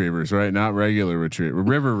Retrievers, right? Not regular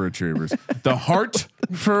River Retrievers. The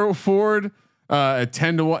Hartford at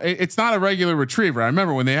 10-1. It's not a regular retriever. I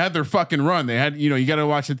remember when they had their fucking run. They had, you got to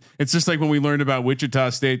watch it. It's just like when we learned about Wichita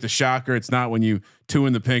State, the shocker. It's not when you 2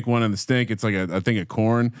 in the pink, 1 in the stink. It's like a thing of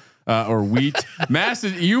corn or wheat.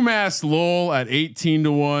 UMass Lowell at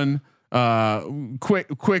 18-1.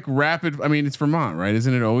 Quick, rapid. I mean, it's Vermont, right?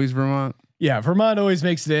 Isn't it always Vermont? Yeah, Vermont always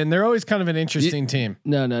makes it in. They're always kind of an interesting team.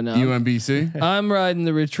 No. UMBC. I'm riding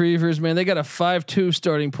the Retrievers, man. They got a 5'2"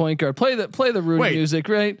 starting point guard. Play the Rudy music,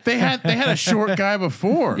 right? They had a short guy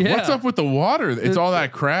before. Yeah. What's up with the water? It's all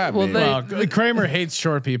that crap. Well, man. Well, Kramer hates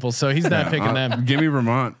short people, so he's not picking them. Give me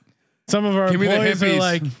Vermont. Some of our Give me the employees are hippies.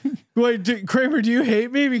 like, "Wait, Kramer, do you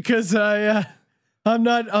hate me because I'm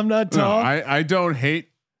not No, tall? I don't hate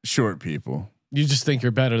short people. You just think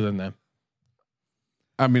you're better than them."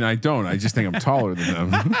 I mean, I don't. I just think I'm taller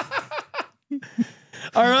than them.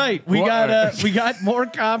 All right, we got more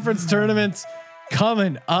conference tournaments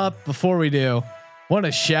coming up. Before we do, want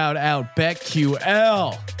to shout out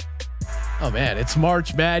BetQL. Oh man, it's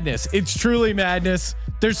March Madness. It's truly madness.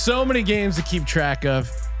 There's so many games to keep track of.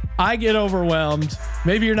 I get overwhelmed.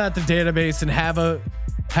 Maybe you're not the database and have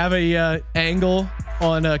a angle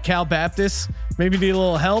on Cal Baptist. Maybe you need a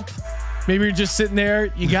little help. Maybe you're just sitting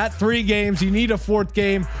there. You got 3 games. You need a 4th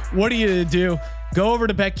game. What are you to do? Go over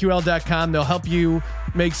to betql.com. They'll help you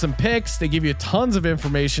make some picks. They give you tons of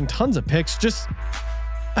information, tons of picks. Just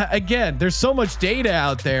again, there's so much data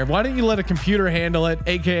out there. Why don't you let a computer handle it?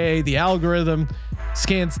 AKA the algorithm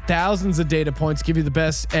scans thousands of data points, give you the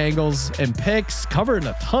best angles and picks, covering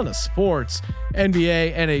a ton of sports,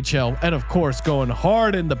 NBA, NHL, and of course going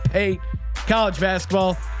hard in the paint. College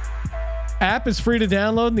basketball app is free to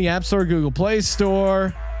download in the App Store, Google Play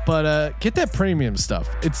Store, but get that premium stuff.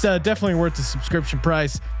 It's definitely worth the subscription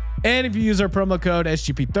price. And if you use our promo code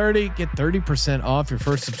SGP30, get 30% off your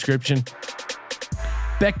first subscription.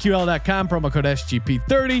 BetQL.com, promo code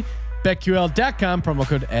SGP30. BetQL.com, promo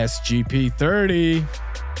code SGP30.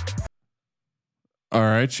 All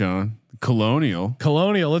right, Sean. Colonial,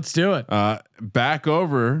 let's do it. Back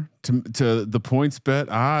over to the points bet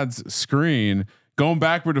odds screen. Going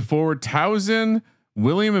backward to forward, Towson,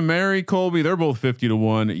 William and Mary, Colby, they're both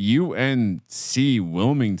 50-1. UNC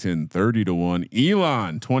Wilmington 30-1.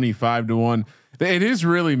 Elon 25-1. It is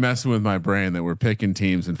really messing with my brain that we're picking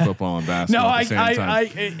teams in football and basketball. No, at the same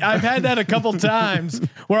time. I've had that a couple times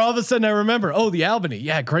where all of a sudden I remember, the Albany,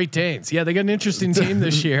 yeah, Great Danes, yeah, they got an interesting team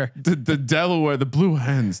this year. The Delaware, the Blue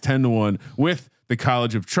Hens 10-1 with the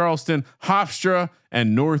College of Charleston, Hofstra,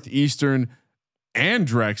 and Northeastern. And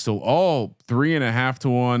Drexel, all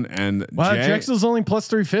 3.5-1, and Drexel's only plus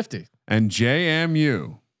 350. And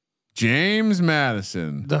JMU, James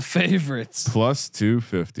Madison, The favorites. plus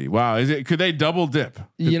 250. Wow, could they double dip?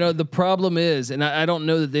 The problem is, and I don't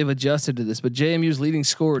know that they've adjusted to this, but JMU's leading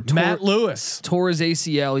scorer Matt Lewis tore his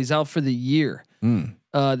ACL. He's out for the year.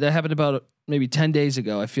 That happened about maybe 10 days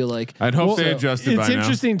ago. I feel like I'd hope they adjusted. It's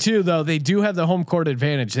interesting too, though. They do have the home court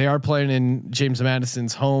advantage. They are playing in James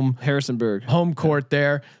Madison's Harrisonburg home court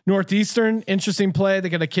there. Northeastern, interesting play. They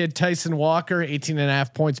got a kid, Tyson Walker,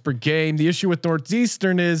 18.5 points per game. The issue with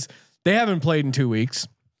Northeastern is they haven't played in 2 weeks.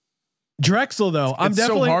 Drexel, though, it's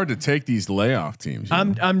so hard to take these layoff teams.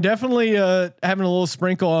 I'm definitely having a little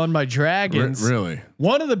sprinkle on my Dragons. Really,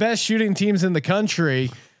 one of the best shooting teams in the country.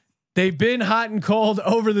 They've been hot and cold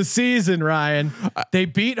over the season, Ryan. They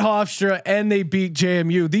beat Hofstra and they beat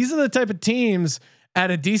JMU. These are the type of teams at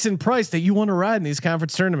a decent price that you want to ride in these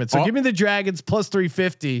conference tournaments. So give me the Dragons plus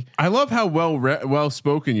 350. I love how well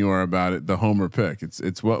spoken you are about it. The homer pick.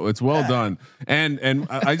 It's well done. And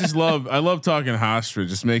I love talking Hofstra.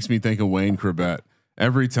 Just makes me think of Wayne Corbett.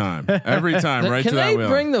 Every time, right Can to that they wheel.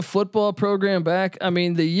 bring the football program back? I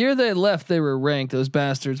mean, the year they left, they were ranked. Those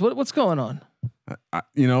bastards. What's going on?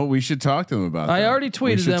 We should talk to them about that. I already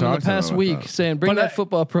tweeted them in the past week saying, bring that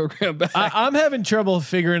football program back. I'm having trouble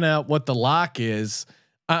figuring out what the lock is.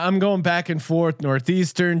 I'm going back and forth.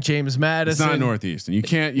 Northeastern, James Madison. It's not Northeastern. You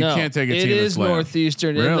can't take a team. It is that's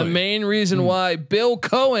Northeastern, and the main reason why Bill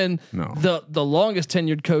Cohen, the longest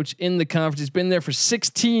tenured coach in the conference, he's been there for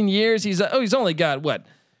 16 years. He's only got what?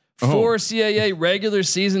 4 CAA regular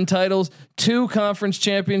season titles, 2 conference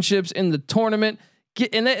championships in the tournament.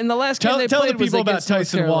 In the last game they played was against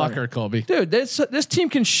Tyson Walker, Colby. Dude, this team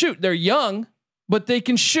can shoot. They're young, but they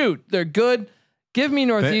can shoot. They're good. Give me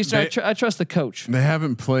Northeastern. I trust the coach. They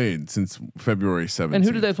haven't played since February 17th. And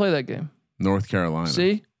who did they play that game? North Carolina.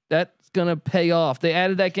 See, that's gonna pay off. They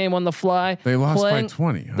added that game on the fly. They lost by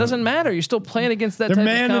 20. Doesn't matter. You're still playing against that. They're type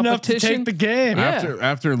man of enough to competition. take the game.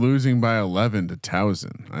 After losing by 11 to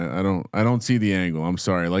Towson, I don't see the angle. I'm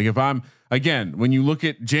sorry. Like if I'm again, when you look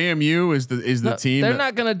at JMU is the team. They're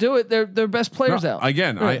not gonna do it. Their best players out.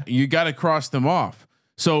 Again, you got to cross them off.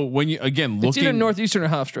 So when you again it's either Northeastern or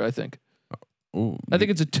Hofstra, I think. Ooh. I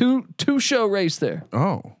think it's a two show race there.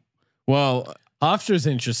 Oh, well, Hofstra's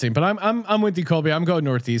interesting, but I'm with you, Colby. I'm going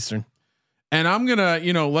Northeastern, and I'm gonna,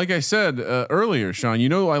 like I said earlier, Sean.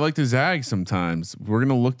 I like to zag sometimes. We're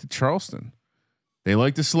gonna look to Charleston. They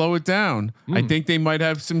like to slow it down. I think they might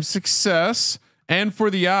have some success, and for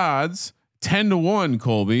the odds, 10-1,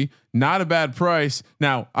 Colby, not a bad price.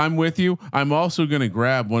 Now I'm with you. I'm also gonna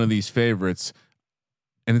grab one of these favorites,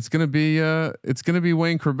 and it's gonna be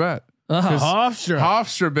Wayne Corbett.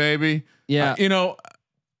 Hofstra, baby. Yeah.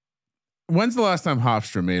 When's the last time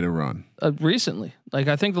Hofstra made a run? Recently. Like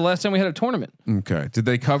I think the last time we had a tournament. Okay. Did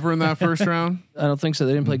they cover in that first round? I don't think so.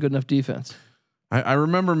 They didn't play good enough defense. I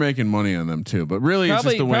remember making money on them too, but really it's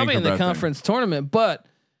just the Wayne probably in the conference tournament. But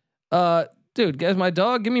dude, guys, my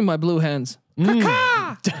dog, give me my blue hens.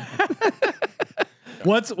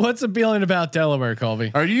 What's appealing about Delaware,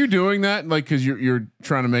 Colby? Are you doing that like because you're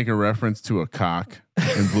trying to make a reference to a cock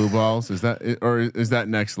and blue balls? Is that or is that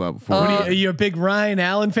next level? Are you a big Ryan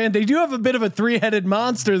Allen fan? They do have a bit of a 3-headed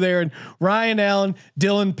monster there, and Ryan Allen,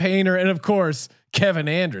 Dylan Painter, and of course Kevin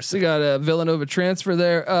Anderson. We got a Villanova transfer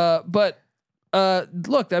there, but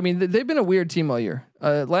look, I mean they've been a weird team all year.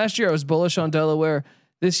 Last year I was bullish on Delaware.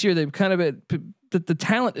 This year they've kind of been. The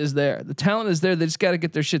talent is there. The talent is there. They just got to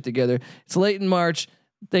get their shit together. It's late in March.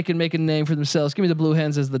 They can make a name for themselves. Give me the Blue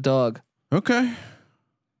Hens as the dog. Okay.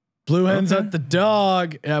 Blue Hens at the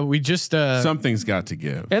dog. We just something's got to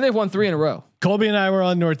give. And they've won 3 in a row. Colby and I were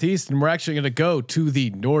on Northeast, and we're actually going to go to the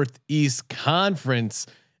Northeast Conference,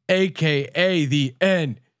 aka the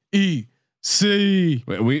NEC.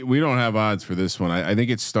 We don't have odds for this one. I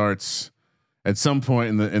think it starts at some point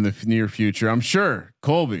in the near future. I'm sure,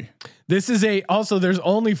 Colby. This is also there's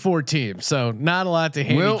only 4 teams, so not a lot to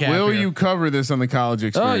handicap. Will you cover this on the College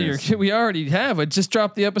Experience? We already have. I just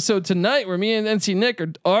dropped the episode tonight where me and NC Nick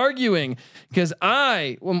are arguing because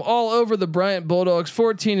I am all over the Bryant Bulldogs,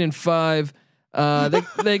 14-5.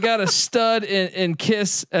 They got a stud in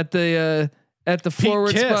Kiss at the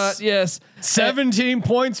forward spot. Yes, 17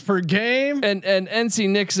 points per game, and NC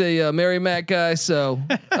Nick's a Mary Mac guy. So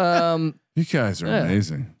you guys are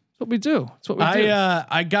amazing. What we do. That's what we do.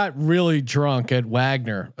 I got really drunk at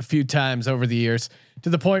Wagner a few times over the years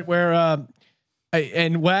to the point where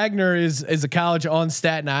and Wagner is a college on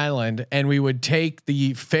Staten Island, and we would take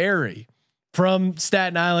the ferry from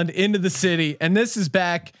Staten Island into the city. And this is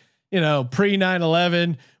back, pre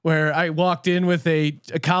 9/11, where I walked in with a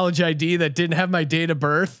college ID that didn't have my date of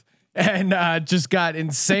birth. And just got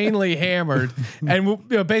insanely hammered, and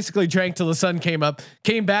basically drank till the sun came up.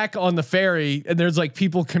 Came back on the ferry, and there's like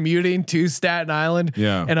people commuting to Staten Island.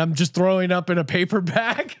 Yeah, and I'm just throwing up in a paper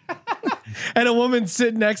bag. And a woman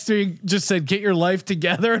sitting next to me just said, "Get your life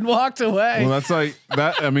together," and walked away. Well, that's like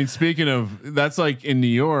that. I mean, speaking of, that's like in New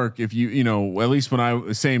York. If at least when I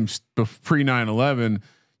was pre 9/11,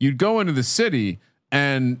 you'd go into the city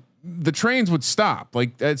and the trains would stop.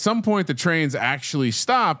 Like at some point the trains actually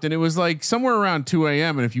stopped, and it was like somewhere around 2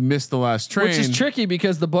 a.m. And if you missed the last train, which is tricky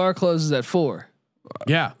because the bar closes at 4.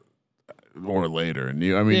 Yeah. Or later. And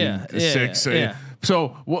 6. Yeah. So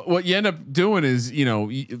what you end up doing is,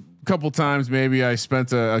 a couple times maybe I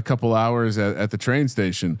spent a couple hours at the train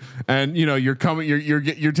station, and you're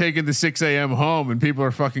taking the 6 a.m. home, and people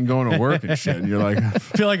are fucking going to work and shit. And you're like, I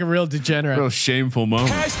feel like a real degenerate. Real shameful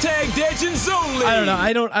moment. #Legends only. I don't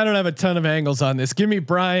know. I don't have a ton of angles on this. Give me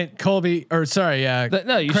Bryant, Colby, or sorry,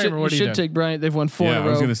 no, you Kramer, should take Bryant. They've won 4 in a row. I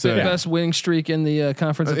was gonna say, best winning streak in the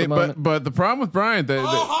conference at the moment. But the problem with Bryant, they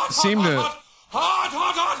seem to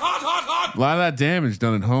a lot of that damage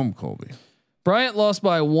done at home, Colby. Bryant lost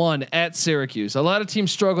by 1 at Syracuse. A lot of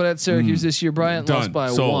teams struggled at Syracuse this year. Bryant lost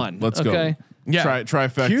by 1. Let's go. Yeah,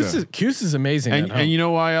 trifecta. Cuse is amazing. And you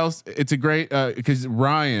know why else? It's a great because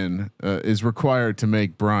Ryan is required to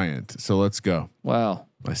make Bryant. So let's go. Wow.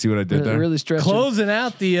 I see what I did there. Really stretching. Closing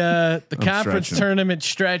out the conference stretching. tournament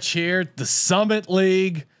stretch here, the Summit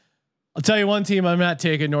League. I'll tell you one team I'm not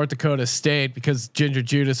taking, North Dakota State, because Ginger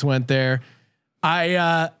Judas went there.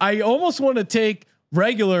 I almost want to take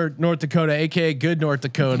regular North Dakota, aka good North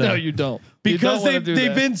Dakota. No, you don't. Because you don't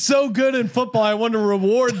they've been so good in football. I want to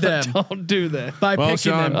reward them. Don't do that. By Well,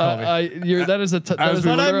 picking Sean, them. Colby. That is a. That is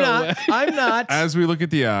But a I'm literal not. way. I'm not. As we look at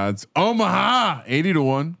the odds, Omaha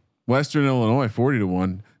 80-1, Western Illinois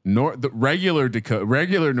 40-1, the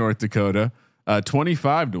regular North Dakota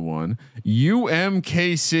 25-1,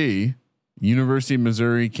 UMKC. University of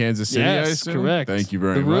Missouri, Kansas City. Yes, I assume. correct. Thank you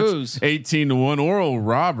very The much. Ruse. 18-1. Oral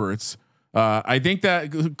Roberts. I think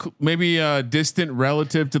that maybe a distant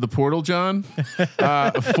relative to the Portal, John.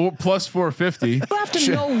 Plus 450. You have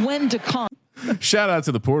to know when to come. Shout out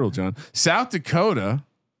to the Portal, John. South Dakota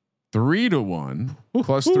 3-1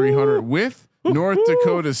 plus 300 with North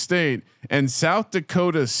Dakota State, and South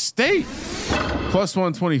Dakota State plus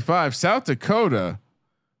 125. South Dakota.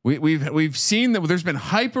 We've seen that there's been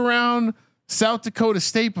hype around South Dakota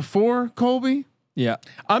State before, Colby. Yeah.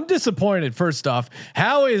 I'm disappointed. First off,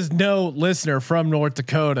 how is no listener from North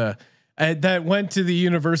Dakota that went to the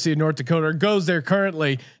University of North Dakota or goes there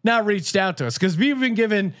currently not reached out to us? Because we've been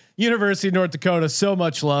giving University of North Dakota so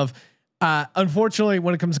much love. Unfortunately,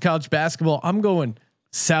 when it comes to college basketball, I'm going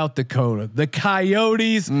South Dakota. The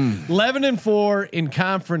Coyotes, 11-4 in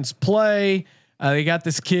conference play. They got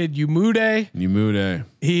this kid Umude.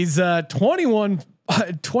 He's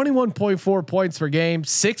 21.4 points per game,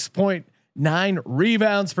 6.9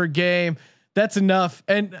 rebounds per game. That's enough.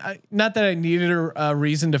 And not that I needed a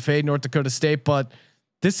reason to fade North Dakota State, but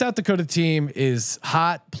this South Dakota team is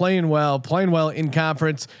hot, playing well in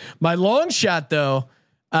conference. My long shot though,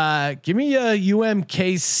 give me a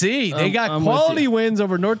UMKC. They got quality wins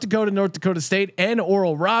over North Dakota State, and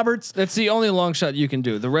Oral Roberts. That's the only long shot you can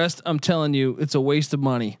do. The rest, I'm telling you, it's a waste of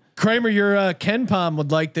money. Kramer, your Ken Palm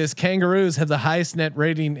would like this. Kangaroos have the highest net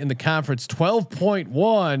rating in the conference,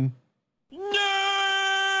 12.1.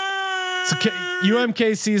 So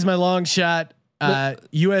UMKC is my long shot.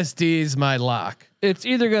 USD is my lock. It's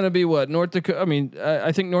either going to be what North Dakota. I mean,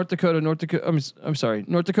 I think North Dakota. I'm sorry,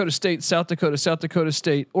 North Dakota State, South Dakota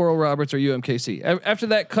State, Oral Roberts, or UMKC. After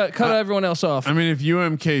that, cut everyone else off. I mean, if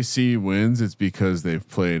UMKC wins, it's because they've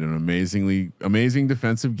played an amazing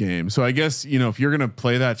defensive game. So I guess, if you're going to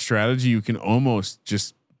play that strategy, you can almost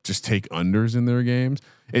just take unders in their games.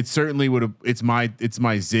 It certainly would have. It's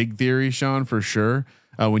my zig theory, Sean, for sure.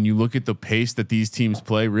 When you look at the pace that these teams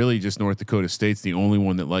play, really just North Dakota State's the only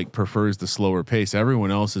one that prefers the slower pace.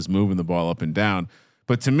 Everyone else is moving the ball up and down.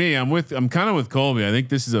 But to me, I'm kind of with Colby. I think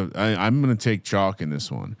this is I'm going to take chalk in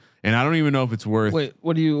this one, and I don't even know if it's worth. Wait,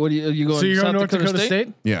 what are you going? So you're South going North Dakota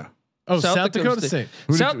State? Yeah. Oh, South Dakota State.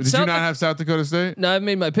 Did you not have South Dakota State? No, I've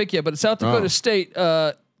made my pick yet, but South Dakota State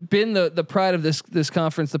been the pride of this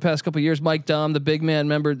conference the past couple of years. Mike Dom, the big man,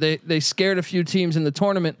 member, they scared a few teams in the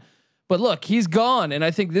tournament. But look, he's gone, and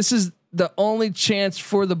I think this is the only chance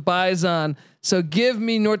for the Bison. So give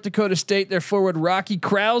me North Dakota State, their forward Rocky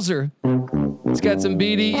Krauser. He's got some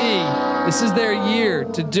BDE. This is their year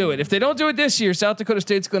to do it. If they don't do it this year, South Dakota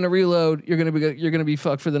State's going to reload. You're going to be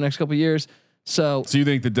fucked for the next couple of years. So you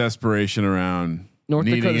think the desperation around North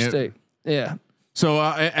Dakota it? State? Yeah. So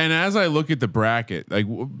and as I look at the bracket,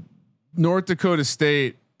 North Dakota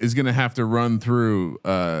State is going to have to run through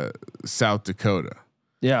South Dakota.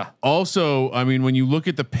 Yeah. Also, I mean, when you look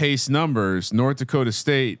at the pace numbers, North Dakota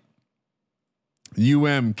State,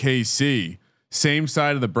 UMKC, same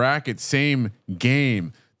side of the bracket, same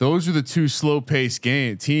game. Those are the two slow pace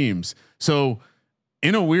teams. So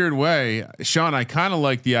in a weird way, Sean, I kind of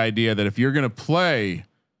like the idea that if you're going to play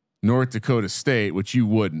North Dakota State, which you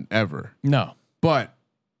wouldn't ever. No. But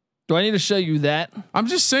do I need to show you that? I'm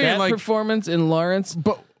just saying, that performance in Lawrence.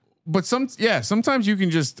 But sometimes you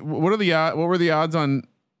can just. What were the odds on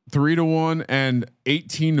 3-1 and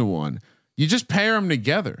 18-1? You just pair them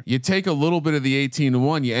together. You take a little bit of the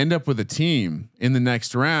 18-1. You end up with a team in the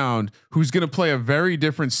next round who's going to play a very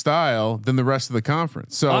different style than the rest of the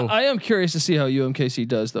conference. So I am curious to see how UMKC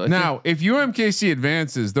does, though. If UMKC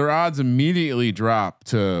advances, their odds immediately drop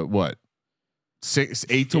to what?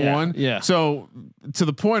 8-1. Yeah. So to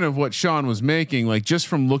the point of what Sean was making, just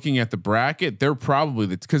from looking at the bracket, they're probably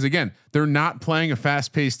because again, they're not playing a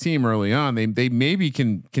fast paced team early on. They maybe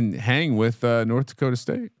can hang with North Dakota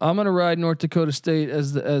State. I'm going to ride North Dakota State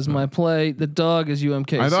as my play. The dog is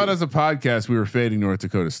UMKC. I thought as a podcast, we were fading North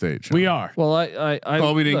Dakota State. Sean. We are. Well, I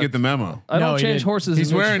we didn't get the memo. I don't change horses.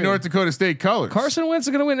 He's wearing North Dakota State colors. Carson Wentz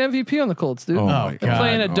is going to win MVP on the Colts, dude. Oh my God.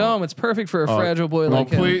 Playing a dome. It's perfect for a fragile boy like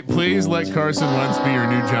him. Please let Carson Carson Wentz be your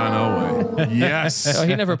new John Elway? Yes. Oh,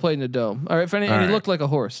 he never played in a dome. All right, and he looked like a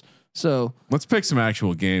horse. So let's pick some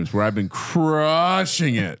actual games where I've been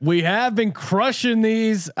crushing it. We have been crushing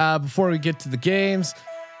these. Before we get to the games,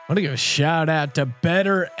 I want to give a shout out to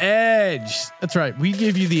Better Edge. That's right. We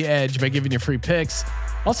give you the edge by giving you free picks.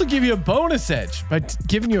 Also give you a bonus edge by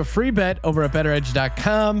giving you a free bet over at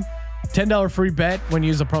betteredge.com. $10 free bet when you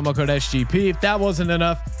use the promo code SGP. If that wasn't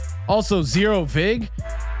enough, also zero vig.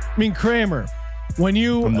 I mean, Kramer, when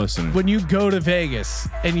you go to Vegas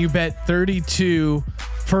and you bet 32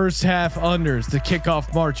 first half unders to kick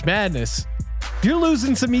off March Madness, you're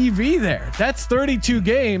losing some EV there. That's 32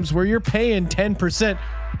 games where you're paying 10%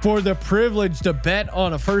 for the privilege to bet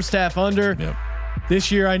on a first half under. Yep.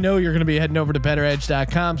 This year, I know you're going to be heading over to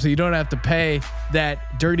betteredge.com, so you don't have to pay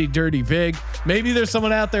that dirty vig. Maybe there's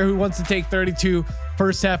someone out there who wants to take 32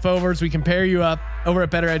 first half overs. We can pair you up over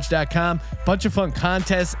at betteredge.com. Bunch of fun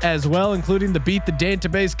contests as well, including the Beat the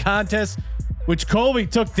Database contest, which Colby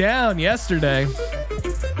took down yesterday.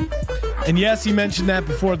 And yes, he mentioned that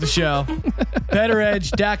before the show.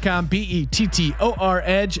 betteredge.com, BETTOR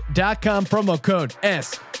edge.com, promo code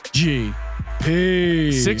SGP.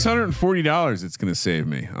 $640 it's going to save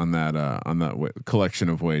me on that collection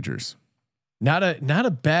of wagers. Not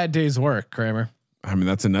a bad day's work, Kramer. I mean,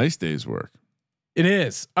 that's a nice day's work. It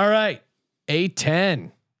is. All right.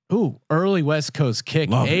 8:10. Ooh, early West Coast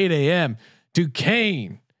kick. Love 8 a.m.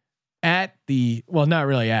 Duquesne at not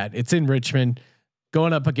really it's in Richmond,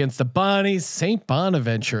 going up against the Bonnies. St.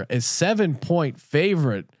 Bonaventure is 7-point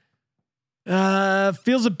favorite.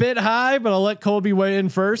 Feels a bit high, but I'll let Colby weigh in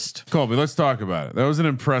first. Colby, let's talk about it. That was an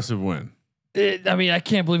impressive win. I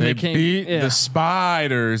can't believe they beat the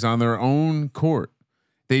Spiders on their own court.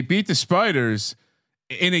 They beat the Spiders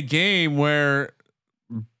in a game where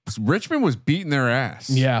Richmond was beating their ass.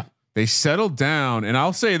 Yeah, they settled down, and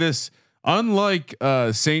I'll say this: unlike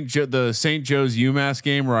the St. Joe's UMass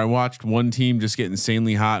game, where I watched one team just get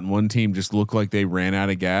insanely hot and one team just looked like they ran out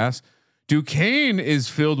of gas, Duquesne is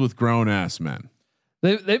filled with grown ass men.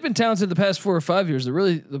 They've been talented the past 4 or 5 years.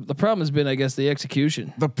 The problem has been, I guess, the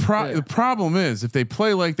execution. The problem is if they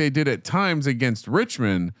play like they did at times against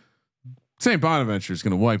Richmond, St. Bonaventure is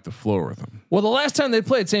going to wipe the floor with them. Well, the last time they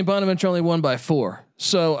played, St. Bonaventure only won by 4.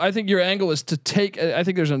 So I think your angle is to take. I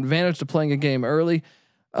think there's an advantage to playing a game early.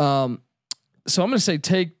 So I'm going to say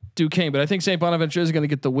take Duquesne, but I think St. Bonaventure is going to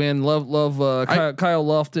get the win. Love Kyle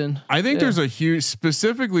Lofton. I think there's a huge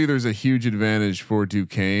advantage for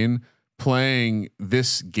Duquesne playing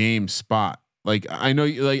this game spot. Like I know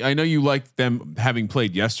you like them having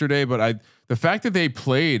played yesterday, but the fact that they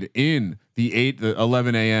played in the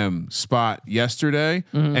 11 a.m. spot yesterday,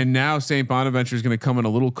 and now St. Bonaventure is going to come in a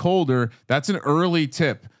little colder. That's an early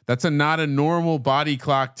tip. That's not a normal body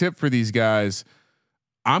clock tip for these guys.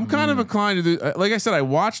 I'm kind of inclined to do, like I said, I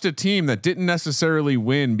watched a team that didn't necessarily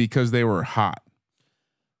win because they were hot.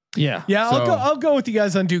 Yeah. So, I'll go with you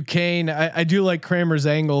guys on Duquesne. I do like Kramer's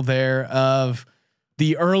angle there of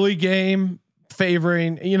the early game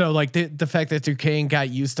favoring, like the fact that Duquesne got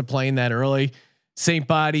used to playing that early. St.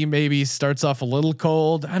 Body maybe starts off a little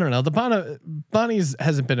cold. I don't know. The Bonnies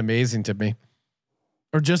hasn't been amazing to me,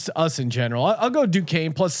 or just us in general. I'll go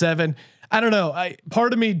Duquesne +7. I don't know.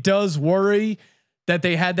 Part of me does worry that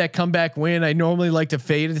they had that comeback win. I normally like to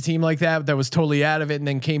fade a team like that was totally out of it and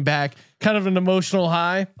then came back, kind of an emotional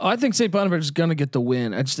high. Oh, I think St. Bonaventure is going to get the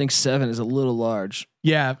win. I just think 7 is a little large.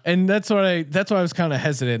 Yeah, and that's why I was kind of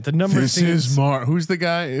hesitant. The number is March. Who's the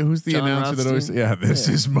guy? Who's the announcer Rothstein? That always? Yeah, this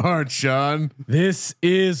is March, Sean. This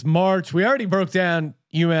is March. We already broke down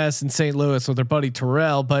UMass and St. Louis with our buddy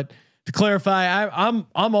Terrell, but to clarify, I'm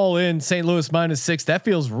all in St. Louis -6. That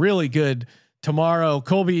feels really good tomorrow.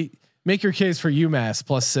 Colby, make your case for UMass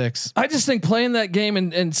 +6. I just think playing that game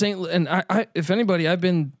and I if anybody, I've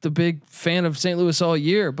been the big fan of St. Louis all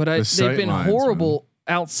year, but they've been horrible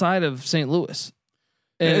outside of St. Louis.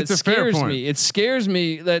 And it scares me. It scares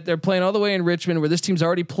me that they're playing all the way in Richmond where this team's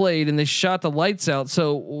already played and they shot the lights out.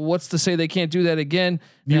 So what's to say they can't do that again?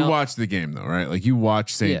 You watched the game though, right? Like you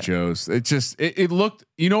watched St. Joe's. It just, it looked,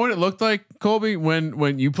 you know what it looked like, Colby,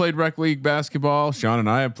 when you played rec league basketball. Sean and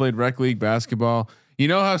I have played rec league basketball. You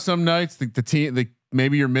know how some nights the team,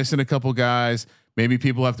 maybe you're missing a couple guys, maybe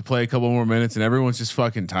people have to play a couple more minutes and everyone's just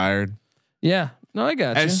fucking tired. Yeah. No, I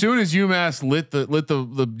got you. As soon as UMass lit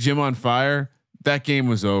the gym on fire, that game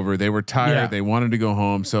was over. They were tired. Yeah. They wanted to go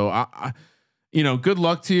home. So I good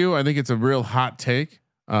luck to you. I think it's a real hot take.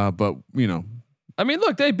 But I mean,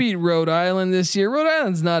 look, they beat Rhode Island this year. Rhode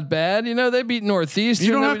Island's not bad. They beat Northeastern.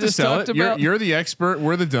 You don't have to sell it. You're the expert.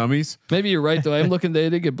 We're the dummies. Maybe you're right though. I'm looking. They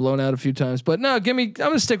did get blown out a few times, but no, I'm going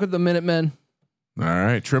to stick with the Minutemen. All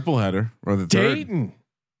right, triple header or the third. Dayton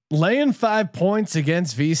laying 5 points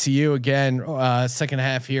against VCU again. Second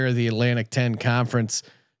half here of the Atlantic 10 Conference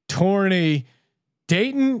tourney.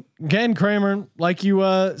 Dayton again, Kramer, like you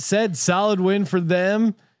said, solid win for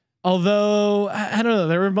them. Although I don't know,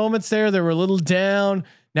 there were moments there they were a little down.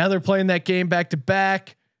 Now they're playing that game back to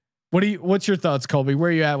back. What's your thoughts, Colby?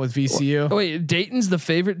 Where are you at with VCU? Oh, wait, Dayton's the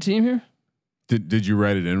favorite team here. Did you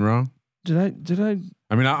write it in wrong? Did I?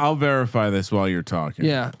 I mean, I'll verify this while you're talking.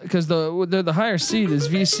 Yeah, because the higher seed is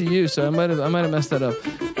VCU, so I might have messed that up.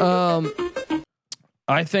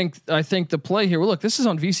 I think the play here. Well, look, this is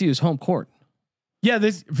on VCU's home court. Yeah,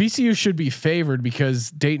 this VCU should be favored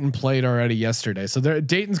because Dayton played already yesterday. So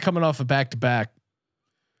Dayton's coming off a back-to-back.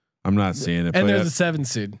 I'm not seeing it. And they're the 7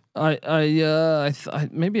 seed.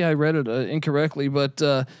 Maybe I read it incorrectly, but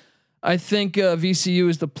I think VCU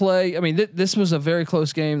is the play. I mean, this was a very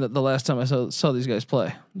close game that the last time I saw these guys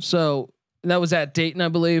play. So that was at Dayton, I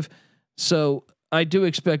believe. So I do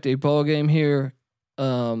expect a ball game here.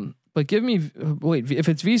 But give me if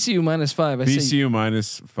it's VCU -5, I VCU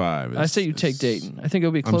 -5. I say you take Dayton. I think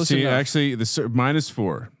it'll be close enough. Actually, the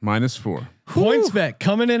 -4. Points bet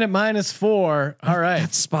coming in at -4. All right,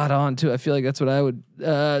 that's spot on too. I feel like that's what I would.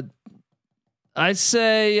 I'd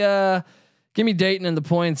say give me Dayton and the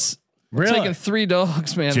points. Really? Taking 3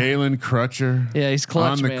 dogs, man. Jalen Crutcher. Yeah, he's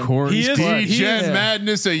clutch on the court. He is clutch. Gen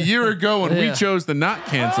Madness a year ago when we chose to not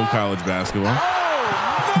cancel college basketball.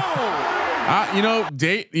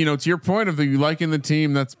 To your point of you liking the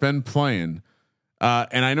team that's been playing,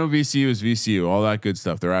 and I know VCU is VCU, all that good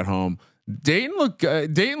stuff. They're at home. Dayton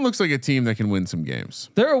looks like a team that can win some games.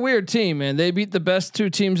 They're a weird team, man. They beat the best 2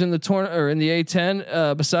 teams in the tournament or in the A10,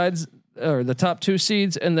 besides or the top 2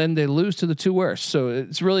 seeds, and then they lose to the 2 worst. So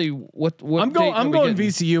it's really what I'm going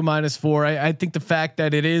VCU -4. I think the fact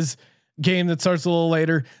that it is game that starts a little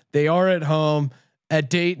later, they are at home at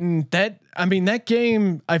Dayton. That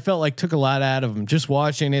game I felt like took a lot out of them just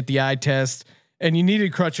watching it, the eye test, and you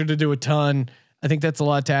needed Crutcher to do a ton. I think that's a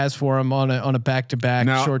lot to ask for him on a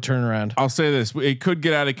back-to-back short turnaround. I'll say this: it could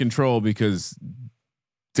get out of control because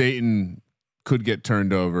Dayton could get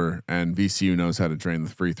turned over, and VCU knows how to drain the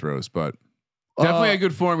free throws. But definitely a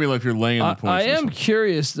good formula if you're laying the points. I am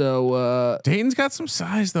curious though. Dayton's got some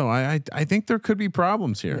size though. I think there could be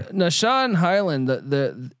problems here. Nashawn Highland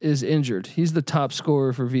is injured. He's the top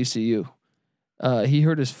scorer for VCU. He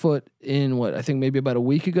hurt his foot in I think maybe about a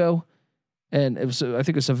week ago. And it was, I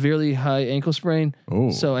think, a severely high ankle sprain.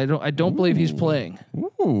 Ooh. So I don't believe he's playing.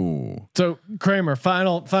 Ooh. So Kramer,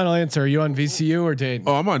 final answer. Are you on VCU or Dayton?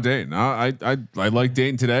 Oh, I'm on Dayton. I like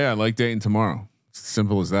Dayton today. I like Dayton tomorrow. It's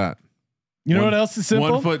simple as that. You know what else is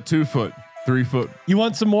simple? 1 foot, 2 foot, 3 foot. You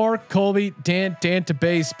want some more Colby Dan to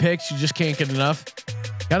base picks? You just can't get enough.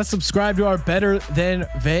 Got to subscribe to our Better Than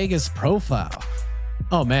Vegas profile.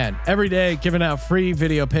 Oh man, every day giving out free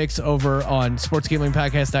video picks over on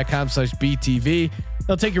sportsgamblingpodcast.com/BTV.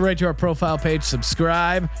 They'll take you right to our profile page.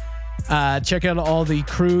 Subscribe, check out all the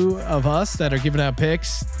crew of us that are giving out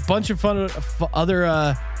picks. Bunch of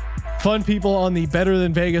other fun people on the Better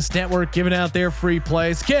Than Vegas network giving out their free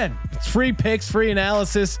plays. Again, it's free picks, free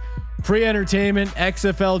analysis, free entertainment.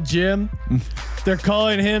 XFL Jim, they're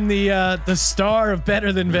calling him the star of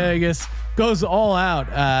Better Than Vegas. Goes all out.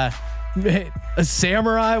 A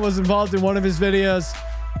samurai was involved in one of his videos.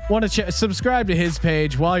 Want to subscribe to his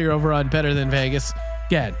page while you're over on Better Than Vegas.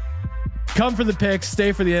 Again, come for the picks,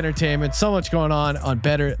 stay for the entertainment. So much going on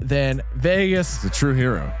Better Than Vegas. It's a true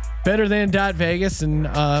hero. Better Than Vegas, and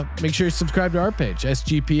make sure you subscribe to our page,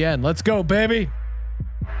 SGPN. Let's go, baby.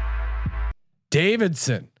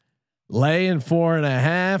 Davidson laying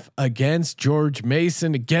 4.5 against George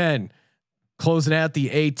Mason again, closing out the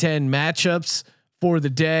A10 matchups for the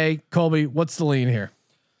day. Colby, what's the lean here?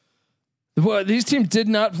 Well, these teams did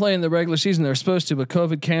not play in the regular season. They're supposed to, but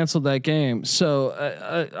COVID canceled that game.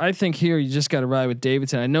 So I think here you just got to ride with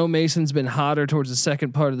Davidson. I know Mason's been hotter towards the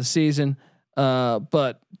second part of the season,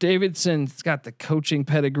 but Davidson's got the coaching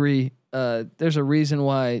pedigree. There's a reason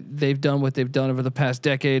why they've done what they've done over the past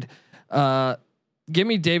decade. Give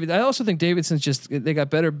me David. I also think Davidson's they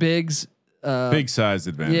got better bigs. Big size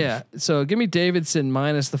advantage. Yeah. So give me Davidson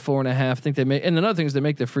minus the 4.5. I think they make, and another thing is they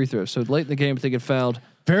make their free throws. So late in the game, if they get fouled.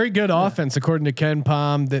 Very good offense, according to Ken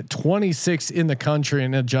Palm, that 26 in the country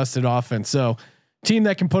in adjusted offense. So team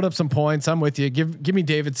that can put up some points. I'm with you. Give me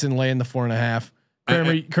Davidson laying the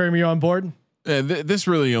 4.5. Kramer, you on board? This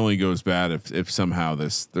really only goes bad if somehow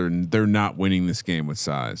they're not winning this game with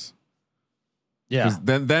size. Yeah.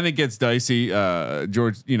 Then it gets dicey.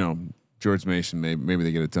 George Mason, maybe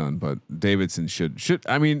they get it done, but Davidson should.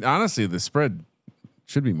 I mean, honestly, the spread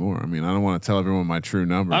Should be more. I mean, I don't want to tell everyone my true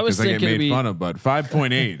number I was because I get thinking it'd made be- fun of, but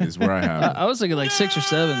 5.8 is where I have it. I was thinking like 6 or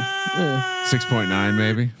 7. Yeah. 6.9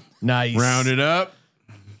 maybe. Nice. Round it up.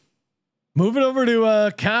 Moving over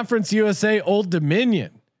to Conference USA, Old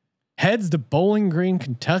Dominion heads to Bowling Green,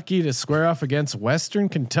 Kentucky to square off against Western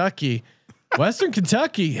Kentucky. Western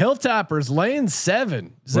Kentucky Hilltoppers laying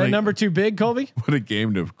 7. Is that number too big, Colby? What a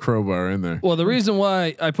game to crowbar in there. Well, the reason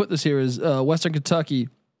why I put this here is Western Kentucky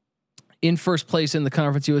in first place in the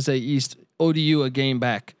Conference USA East, ODU a game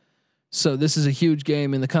back. So this is a huge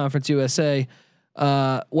game in the Conference USA.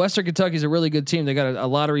 Western Kentucky is a really good team. They got a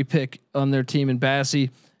lottery pick on their team in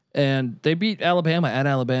Bassey, and they beat Alabama at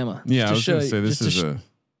Alabama. Yeah, I was going to say this is a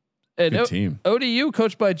good team. ODU,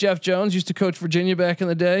 coached by Jeff Jones, used to coach Virginia back in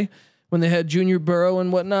the day when they had Junior Burrow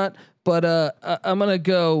and whatnot. But I'm gonna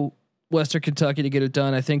go Western Kentucky to get it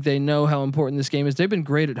done. I think they know how important this game is. They've been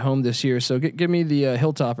great at home this year. So give me the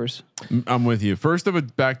Hilltoppers. I'm with you. First of a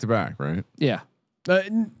back-to-back, right? Yeah.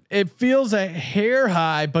 It feels a hair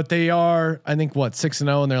high, but they are, I think,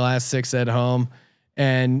 6-0 in their last 6 at home.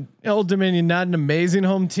 And Old Dominion, not an amazing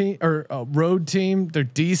home team or road team. They're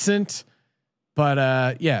decent,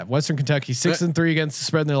 but yeah, Western Kentucky 6-3 against the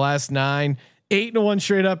spread in their last 9, 8-1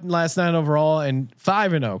 straight up in last 9 overall, and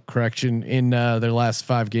 5-0 correction in their last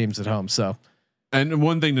 5 games at home. So. And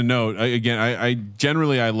one thing to note, again, I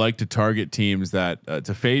generally like to target teams that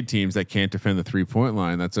to fade teams that can't defend the 3-point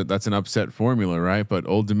line. That's an upset formula, right? But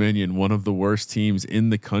Old Dominion, one of the worst teams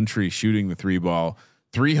in the country shooting the 3 ball,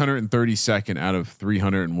 332nd out of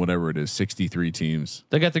 300 and whatever it is, 63 teams.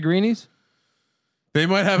 They got the greenies. They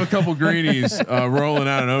might have a couple greenies rolling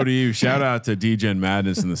out an ODU. Shout out to DGen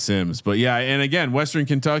Madness and the Sims. But yeah, and again, Western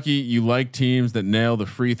Kentucky, you like teams that nail the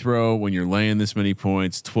free throw when you're laying this many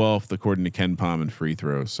points. 12th according to Ken Palm in free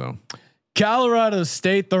throws. So Colorado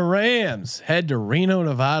State, the Rams head to Reno,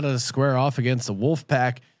 Nevada to square off against the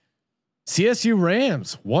Wolfpack. CSU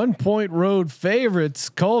Rams 1-point road favorites.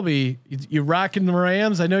 Colby, you rocking the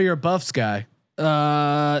Rams? I know you're a Buffs guy.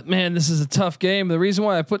 Man, this is a tough game. The reason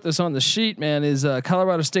why I put this on the sheet, man, is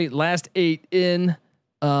Colorado State last 8 in.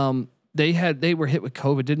 They were hit with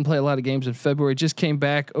COVID, didn't play a lot of games in February, just came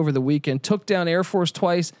back over the weekend, took down Air Force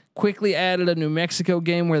twice, quickly added a New Mexico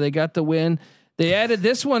game where they got the win. They added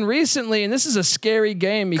this one recently, and this is a scary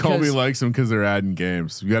game because Colby likes them because they're adding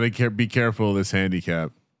games. You got to be careful of this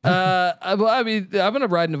handicap. I mean, I'm going to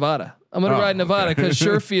ride Nevada. I'm going to ride Nevada because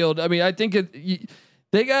Sherfield. I mean, I think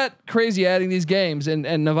they got crazy adding these games, and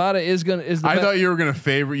Nevada is the I thought you were gonna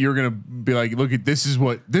favor. You were gonna be like, look at this is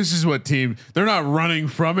what team. They're not running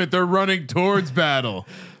from it. They're running towards battle.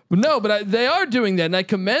 No, but they are doing that, and I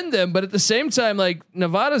commend them. But at the same time, like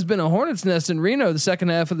Nevada's been a hornet's nest in Reno the second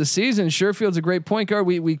half of the season. Sherfield's a great point guard.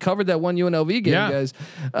 We covered that one UNLV game, guys.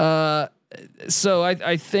 So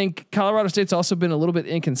I think Colorado State's also been a little bit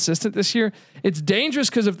inconsistent this year. It's dangerous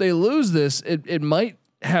because if they lose this, it might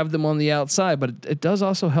have them on the outside, but it does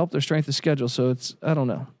also help their strength of schedule. So it's, I don't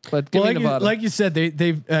know, but give me Nevada. Like you said,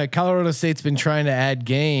 they've Colorado State's been trying to add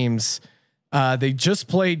games. They just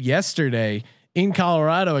played yesterday in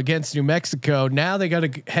Colorado against New Mexico. Now they got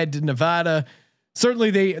to head to Nevada.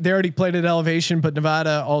 Certainly they already played at Elevation, but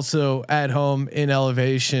Nevada also at home in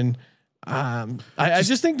Elevation. I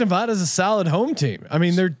just think Nevada's a solid home team. I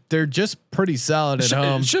mean, they're just pretty solid at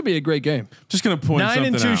home. It should be a great game. Just gonna point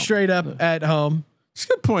 9-2 straight up at home. Just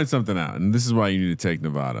gonna point something out, and this is why you need to take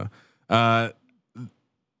Nevada.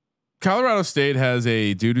 Colorado State has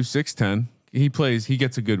a dude who's 6'10". He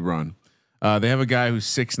gets a good run. They have a guy who's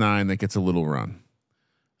 6'9" that gets a little run.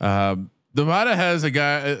 Nevada has a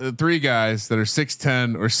guy, 3 guys that are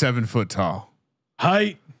 6'10" or 7 foot tall.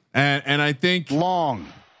 Height. And I think long.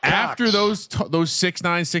 After those 6'9",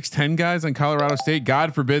 6'10" guys on Colorado State,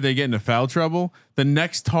 God forbid they get into foul trouble, the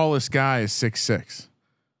next tallest guy is 6'6".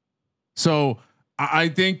 So I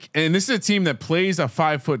think, and this is a team that plays a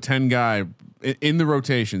 5'10" guy in the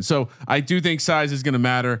rotation. So I do think size is going to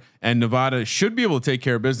matter, and Nevada should be able to take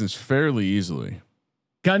care of business fairly easily.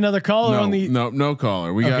 Got another caller on the no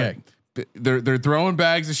caller. We got. They're throwing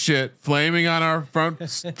bags of shit, flaming on our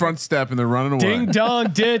front step, and they're running away. Ding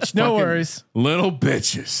dong ditch. No worries. Little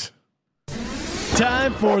bitches.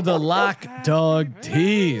 Time for the lock dog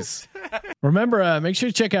tease. Remember, make sure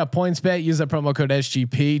you check out PointsBet. Use that promo code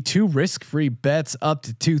SGP. 2 risk-free bets up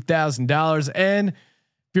to $2,000. And if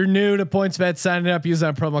you're new to PointsBet, signing up, use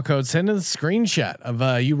that promo code. Send in a screenshot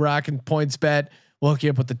of you rocking PointsBet. We'll hook you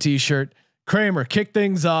up with the t-shirt. Kramer, kick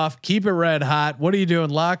things off. Keep it red hot. What are you doing?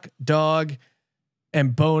 Lock, dog,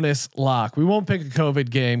 and bonus lock. We won't pick a COVID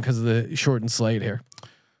game because of the shortened slate here.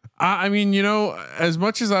 I mean, as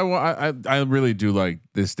much as I want, I really do like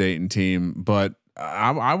this Dayton team, but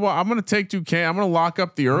I'm going to take Duquesne. I'm going to lock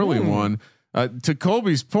up the early one. To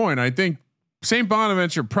Colby's point, I think St.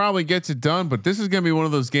 Bonaventure probably gets it done, but this is going to be one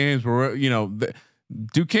of those games where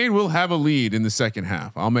Duquesne will have a lead in the second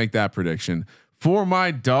half. I'll make that prediction. For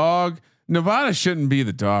my dog, Nevada shouldn't be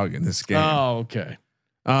the dog in this game. Oh, okay.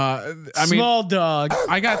 Small dog.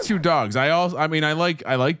 I got two dogs. I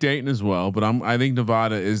like Dayton as well, but I think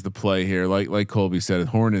Nevada is the play here. Like Colby said,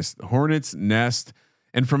 Hornets Nest.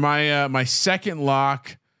 And for my second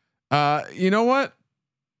lock, you know what?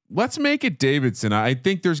 Let's make it Davidson. I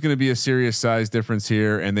think there's going to be a serious size difference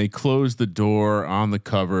here, and they close the door on the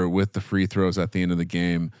cover with the free throws at the end of the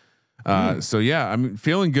game. So yeah, I'm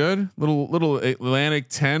feeling good. Little Atlantic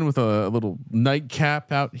 10 with a little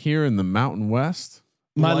nightcap out here in the Mountain West.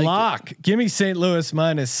 My lock. Give me St. Louis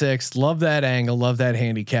 -6. Love that angle. Love that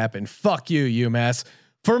handicap. And fuck you, UMass.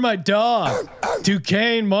 For my dog,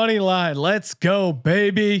 Duquesne money line. Let's go,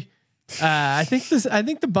 baby. I think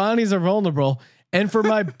the Bonnies are vulnerable. And for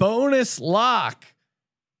my bonus lock,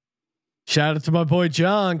 shout out to my boy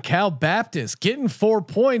John, Cal Baptist getting 4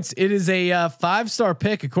 points. It is a 5-star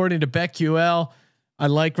pick according to BetQL. I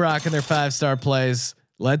like rocking their 5-star plays.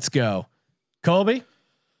 Let's go, Colby.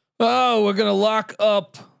 Oh, we're gonna lock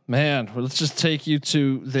up, man. Let's just take you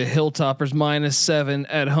to the Hilltoppers -7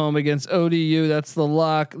 at home against ODU. That's the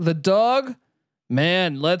lock. The dog,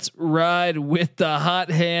 man. Let's ride with the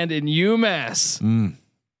hot hand in UMass.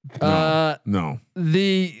 No.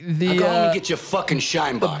 The go home and get your fucking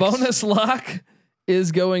shine box. The bonus lock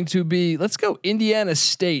is going to be, let's go Indiana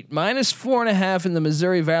State -4.5 in the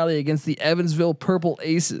Missouri Valley against the Evansville Purple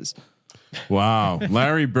Aces. Wow,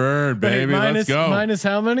 Larry Bird, baby, let's go. Minus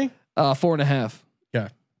how many? 4.5. Yeah.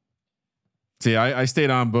 See, I stayed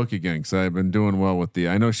on book again because I've been doing well with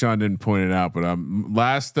I know Sean didn't point it out, but I'm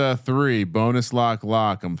last 3 bonus lock.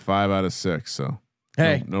 I'm 5 out of 6. So.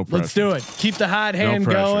 Hey, no pressure. Let's do it. Keep the hot hand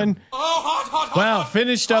going. Wow,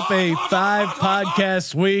 finished up a 5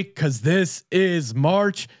 podcast week because this is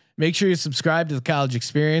March. Make sure you subscribe to the College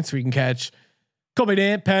Experience where you can catch Colby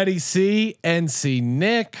Dant, Patty C, NC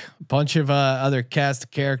Nick, a bunch of other cast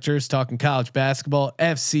of characters talking college basketball,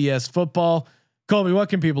 FCS football. Colby, what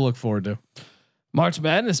can people look forward to? March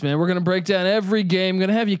Madness, man. We're going to break down every game. Going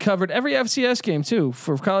to have you covered every FCS game too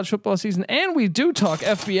for college football season. And we do talk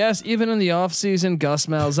FBS even in the off season. Gus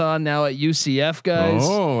Malzahn now at UCF, guys.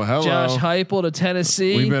 Oh, hello. Josh Heupel to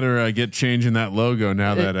Tennessee. We better get changing that logo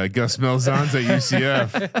now that Gus Malzahn's at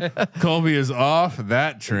UCF. Colby is off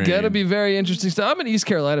that train. Got to be very interesting stuff. I'm an East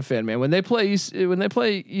Carolina fan, man. When they play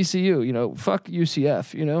ECU, fuck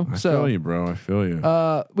UCF, I feel you, bro. I feel you.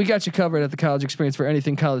 We got you covered at the College Experience for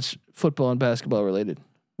anything college football and basketball related.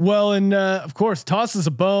 Well, and of course, toss us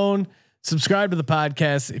a bone. Subscribe to the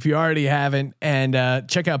podcast if you already haven't, and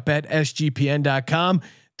check out betsgpn.com.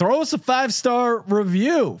 Throw us a 5-star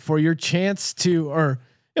review for your chance to, or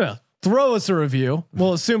throw us a review.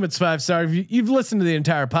 We'll assume it's 5-star. If you've listened to the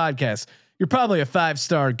entire podcast, you're probably a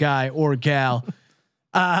 5-star guy or gal.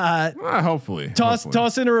 Hopefully,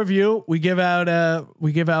 toss in a review. We give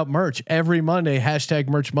out merch every Monday.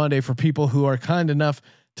 #Merch Monday for people who are kind enough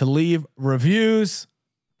to leave reviews.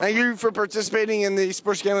 Thank you for participating in the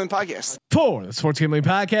Sports Gambling Podcast. For the Sports Gambling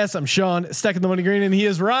Podcast, I'm Sean, stacking the money green, and he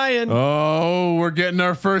is Ryan. Oh, we're getting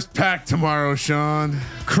our first pack tomorrow, Sean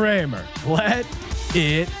Kramer. Let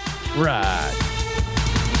it ride.